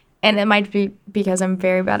 And it might be because I'm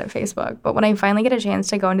very bad at Facebook. But when I finally get a chance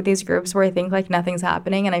to go into these groups where I think like nothing's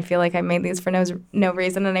happening and I feel like I made these for no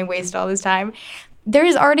reason and I waste all this time,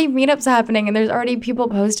 there's already meetups happening and there's already people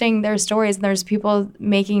posting their stories and there's people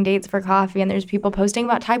making dates for coffee and there's people posting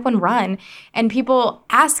about Type 1 Run and people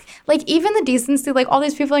ask, like even the decency, like all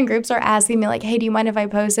these people in groups are asking me like, hey, do you mind if I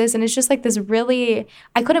post this? And it's just like this really,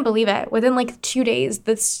 I couldn't believe it. Within like 2 days,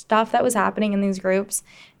 the stuff that was happening in these groups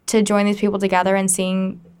to join these people together and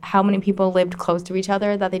seeing how many people lived close to each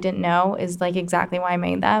other that they didn't know is like exactly why I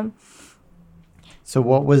made them. So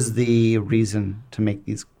what was the reason to make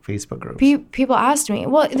these Facebook groups? People asked me.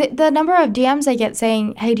 Well, the number of DMs I get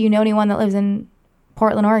saying, hey, do you know anyone that lives in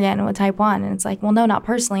Portland, Oregon with type 1? And it's like, well, no, not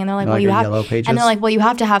personally. And they're like, well, you have, Yellow Pages? And they're like, well, you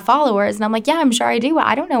have to have followers. And I'm like, yeah, I'm sure I do.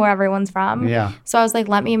 I don't know where everyone's from. Yeah. So I was like,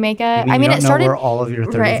 let me make a, You don't it started know where all of your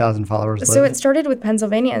 30,000 followers live? So it started with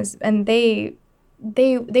Pennsylvania's, and they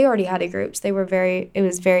already had a group. So it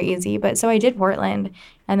was very easy. But so I did Portland,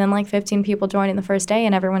 and then like 15 people joined in the first day,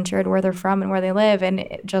 and everyone shared where they're from and where they live.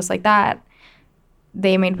 And just like that,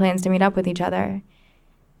 they made plans to meet up with each other.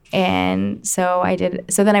 And so I did.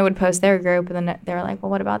 So then I would post their group, and then they were like, "Well,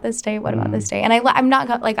 what about this day? What about this day?" And I'm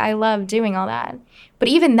not like, I love doing all that, but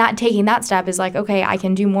even that, taking that step is like, okay, I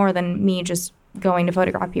can do more than me just going to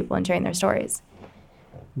photograph people and sharing their stories.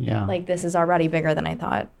 Yeah, like this is already bigger than I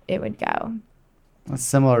thought it would go. That's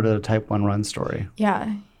similar to the type 1 run story. Yeah.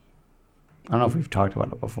 I don't know if we've talked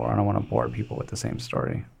about it before. I don't want to bore people with the same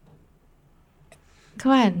story.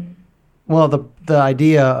 Go ahead. Well, the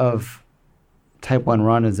idea of type 1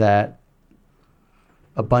 run is that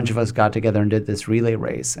a bunch of us got together and did this relay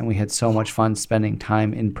race, and we had so much fun spending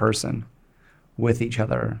time in person with each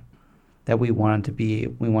other that we want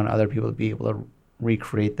other people to be able to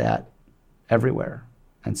recreate that everywhere.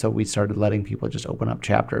 And so we started letting people just open up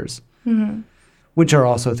chapters, which are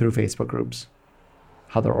also through Facebook groups,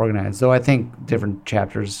 how they're organized. Though I think different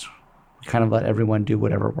chapters kind of let everyone do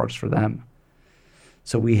whatever works for them.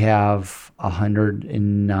 So we have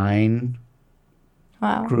 109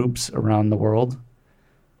 groups around the world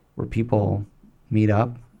where people meet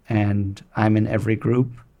up, and I'm in every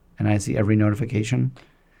group, and I see every notification.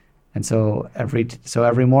 And so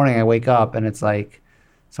every morning I wake up, and it's like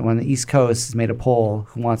someone on the East Coast has made a poll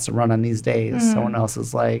who wants to run on these days. Someone else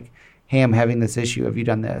is like, hey, I'm having this issue. Have you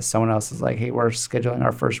done this? Someone else is like, hey, we're scheduling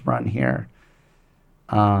our first run here.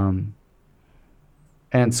 And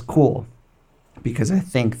it's cool because I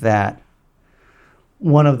think that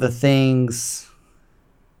one of the things,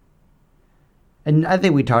 and I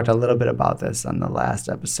think we talked a little bit about this on the last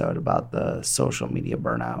episode about the social media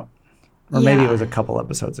burnout, or maybe it was a couple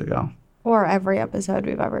episodes ago. Or every episode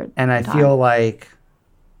we've ever done. And I feel like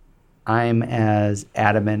I'm as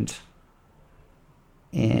adamant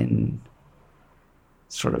in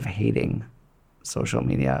sort of hating social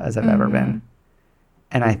media as I've ever been.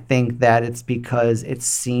 And I think that it's because it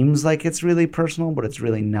seems like it's really personal, but it's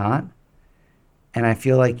really not. And I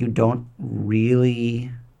feel like you don't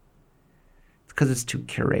really, it's because it's too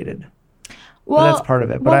curated. Well, but that's part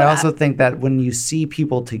of it. But I also think that when you see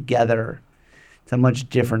people together, it's a much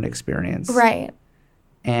different experience. Right.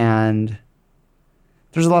 And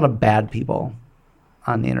there's a lot of bad people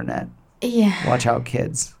on the internet. Yeah. Watch out,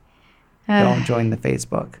 kids. Don't join the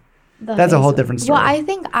Facebook. That's a whole different story. Well, I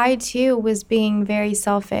think I, too, was being very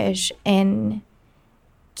selfish in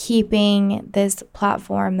keeping this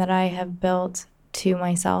platform that I have built to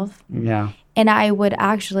myself. Yeah. And I would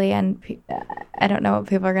actually, and I don't know what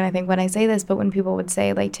people are going to think when I say this, but when people would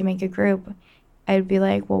say, like, to make a group, I'd be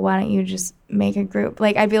like, well, why don't you just make a group?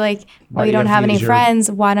 Like, I'd be like, well, you don't have any friends.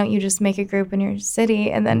 Why don't you just make a group in your city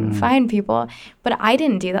and then find people? But I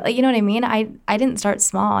didn't do that. Like, you know what I mean? I didn't start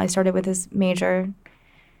small. I started with this major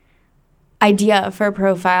idea for a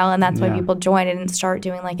profile, and that's why people joined. I didn't start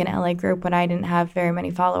doing like an LA group when I didn't have very many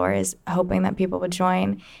followers, hoping that people would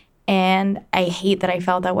join. And I hate that I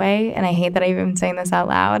felt that way, and I hate that I'm even saying this out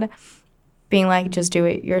loud, being like, just do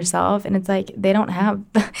it yourself. And it's like, they don't have,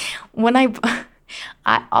 when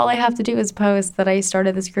all I have to do is post that I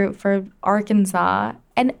started this group for Arkansas,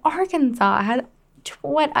 and Arkansas had,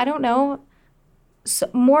 I don't know, so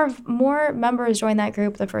more members joined that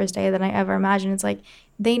group the first day than I ever imagined. It's like,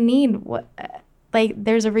 they need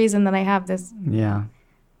there's a reason that I have this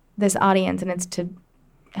audience, and it's to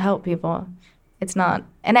help people. It's not,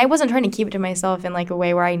 and I wasn't trying to keep it to myself in like a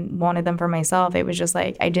way where I wanted them for myself. It was just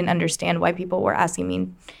like, I didn't understand why people were asking me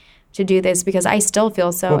to do this, because I still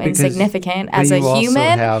feel so insignificant as a human. You also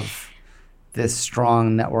have this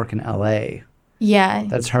strong network in LA. Yeah.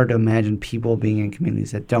 That's hard to imagine people being in communities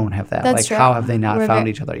that don't have that. That's true. How have they not found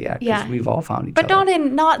each other yet? Because we've all found each other. But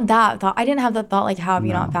not that thought. I didn't have that thought, like, how have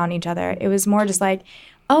you not found each other? It was more just like,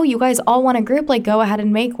 oh, you guys all want a group, like, go ahead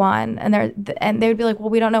and make one. And they would be like, well,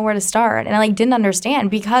 we don't know where to start. And I like didn't understand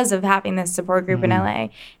because of having this support group in LA.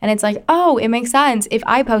 And it's like, oh, it makes sense. If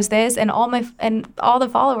I post this and all the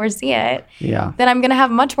followers see it, then I'm gonna have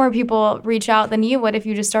much more people reach out than you would if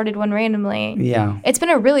you just started one randomly. Yeah. It's been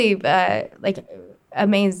a really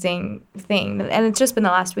amazing thing. And it's just been the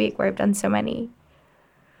last week where I've done so many.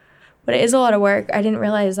 But it is a lot of work. I didn't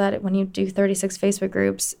realize that when you do 36 Facebook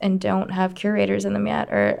groups and don't have curators in them yet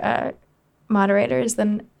or moderators,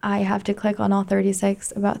 then I have to click on all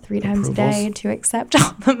 36 about 3 times a day to accept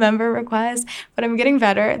all the member requests. But I'm getting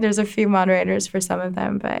better. There's a few moderators for some of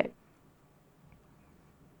them, but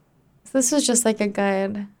this was just like a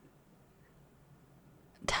good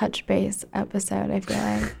touch base episode, I feel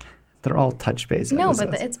like. They're all touch base No,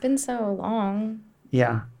 episodes. but it's been so long.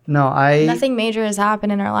 Yeah. No, Nothing major has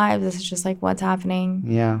happened in our lives. This is just like what's happening.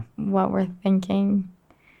 Yeah. What we're thinking.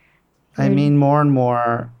 I mean, more and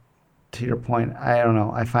more, to your point, I don't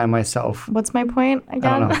know. I find myself... What's my point again?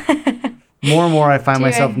 I don't know. More and more, I find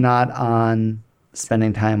myself not on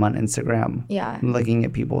spending time on Instagram. Yeah. Looking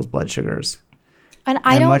at people's blood sugars. And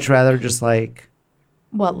I'd much rather just like...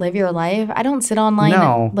 What, live your life? I don't sit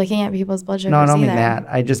online looking at people's blood sugars. No, I don't either. mean that.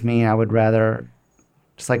 I just mean I would rather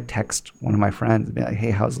just like text one of my friends and be like,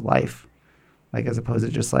 hey, how's life? Like, as opposed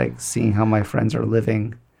to just like seeing how my friends are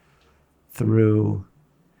living through...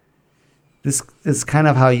 This is kind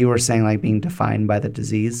of how you were saying, like being defined by the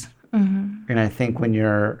disease. Mm-hmm. And I think when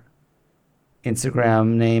your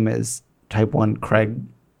Instagram name is type 1 Craig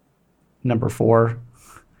number 4...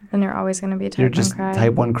 Then you're always going to be a type 1 Craig. You're just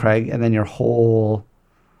type 1 Craig, and then you're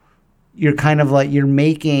kind of like, you're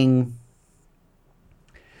making,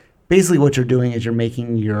 basically what you're doing is you're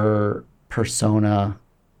making your persona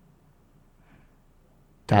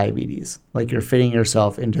diabetes. Like you're fitting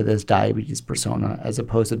yourself into this diabetes persona as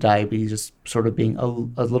opposed to diabetes just sort of being a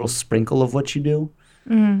little sprinkle of what you do.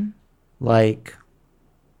 Mm. Like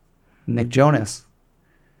Nick Jonas.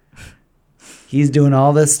 He's doing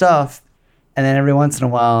all this stuff. And then every once in a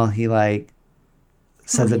while, he like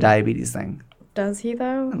says a diabetes thing. Does he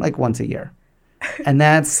though? Like once a year. And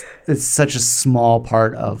it's such a small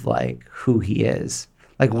part of like who he is.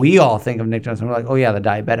 Like we all think of Nick Jonas and we're like, oh yeah, the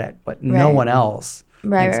diabetic, but no one else.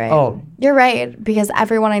 Right. Oh, you're right, because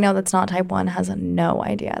everyone I know that's not type 1 has no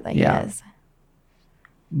idea that he is.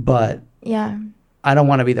 But yeah, I don't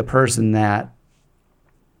want to be the person that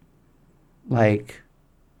like,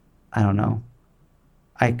 I don't know.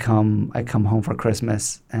 I come home for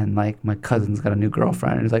Christmas and like my cousin's got a new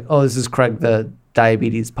girlfriend and he's like, oh, this is Craig, the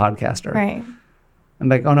diabetes podcaster. Right. I'm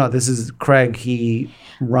like, oh no, this is Craig. He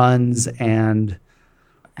runs and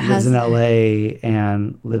lives in LA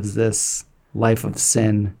and lives this life of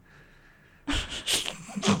sin.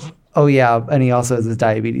 Oh yeah, and he also has this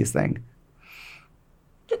diabetes thing.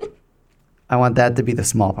 I want that to be the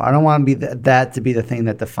small part. I don't want to be that to be the thing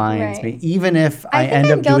that defines me. Even if I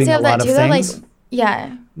end up doing a lot of things.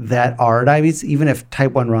 Yeah. That are diabetes, even if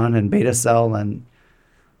type 1 run and beta cell and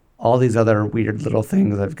all these other weird little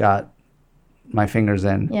things I've got my fingers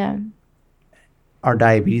in are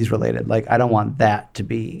diabetes related. Like, I don't want that to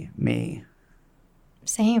be me.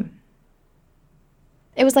 Same.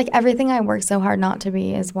 It was like everything I worked so hard not to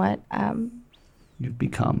be is what you've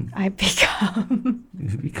become. I've become.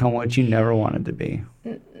 You've become what you never wanted to be.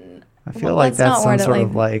 I feel like that's some sort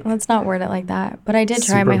of like... Let's not word it like that. But I did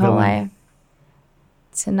try my whole life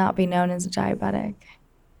to not be known as a diabetic.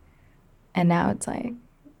 And now it's like,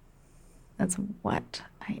 that's what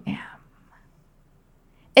I am.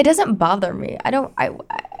 It doesn't bother me.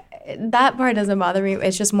 That part doesn't bother me.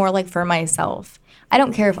 It's just more like for myself. I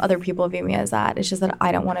don't care if other people view me as that. It's just that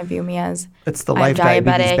I don't want to view me as it's the life diabetic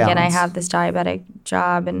balance. And I have this diabetic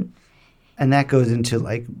job. And that goes into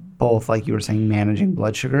like both, like you were saying, managing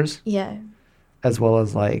blood sugars. Yeah. As well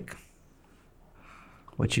as like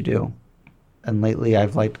what you do. And lately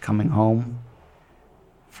I've liked coming home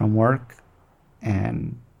from work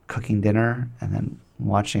and cooking dinner and then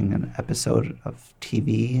watching an episode of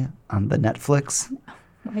TV on the Netflix.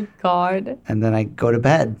 Oh my God. And then I go to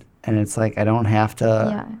bed and it's like I don't have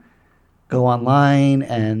to go online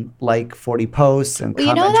and like 40 posts and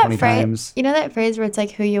comment 20 times. You know that phrase where it's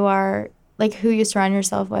like who you are, like who you surround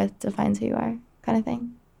yourself with defines who you are kind of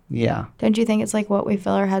thing? Yeah. Don't you think it's like what we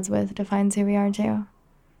fill our heads with defines who we are too?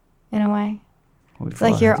 In a way. It's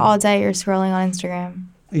like you're all day you're scrolling on Instagram.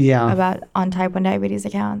 Yeah. On type 1 diabetes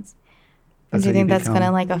accounts. Do you think that's going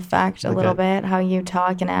to like affect a little bit how you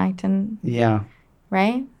talk and act and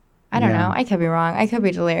right? I don't know. I could be wrong. I could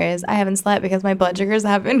be delirious. I haven't slept because my blood sugars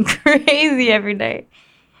have been crazy every day.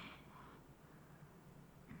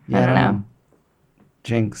 Yeah, I don't know.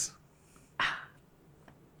 Jinx.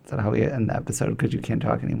 Is that how we end the episode? Because you can't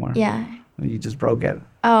talk anymore. Yeah. You just broke it.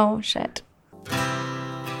 Oh, shit.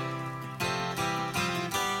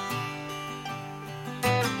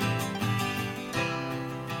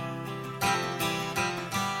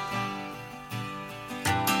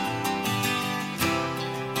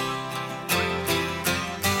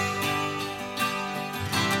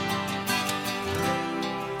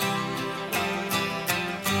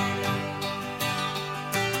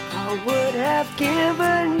 have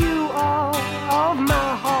given you all of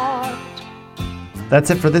my heart.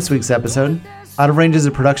 That's it for this week's episode. Out of Range is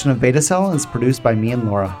a production of Beta Cell and is produced by me and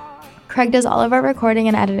Laura. Craig does all of our recording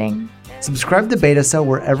and editing. Subscribe to Beta Cell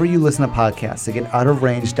wherever you listen to podcasts to get Out of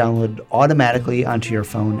Range downloaded automatically onto your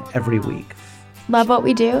phone every week. Love what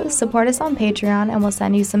we do? Support us on Patreon and we'll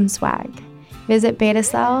send you some swag. Visit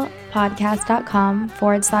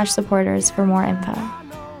betacellpodcast.com/supporters for more info.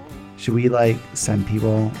 Should we send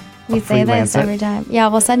people a We free say this Lancet? every time. Yeah,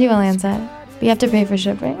 we'll send you a Lancet. But you have to pay for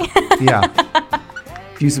shipping. Yeah.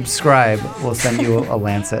 If you subscribe, we'll send you a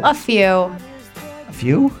Lancet. A few. A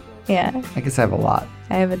few? Yeah, I guess I have a lot.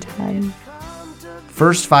 I have a ton.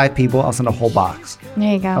 First 5 people, I'll send a whole box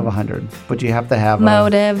There you go. of 100. But you have to have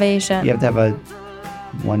Motivation. you have to have a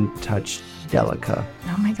one-touch Delica.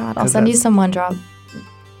 Oh my God, I'll send you some One Drop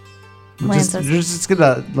Lancets. Just get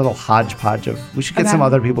a little hodgepodge of. We should get Okay. some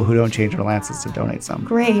other people who don't change their Lancets to donate some.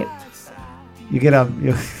 Great. You get a.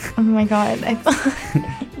 Oh my God.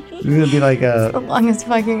 You're gonna be like the a. longest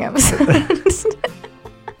fucking episode.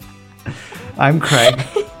 I'm Craig,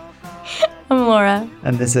 I'm Laura.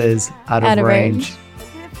 and this is Out Out of of Range. Range.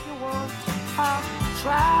 If you want, I'll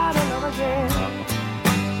try to love again.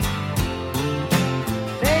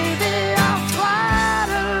 Baby, I'll try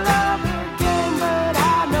to love again, but I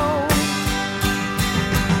know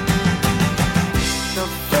the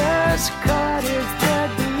first cut is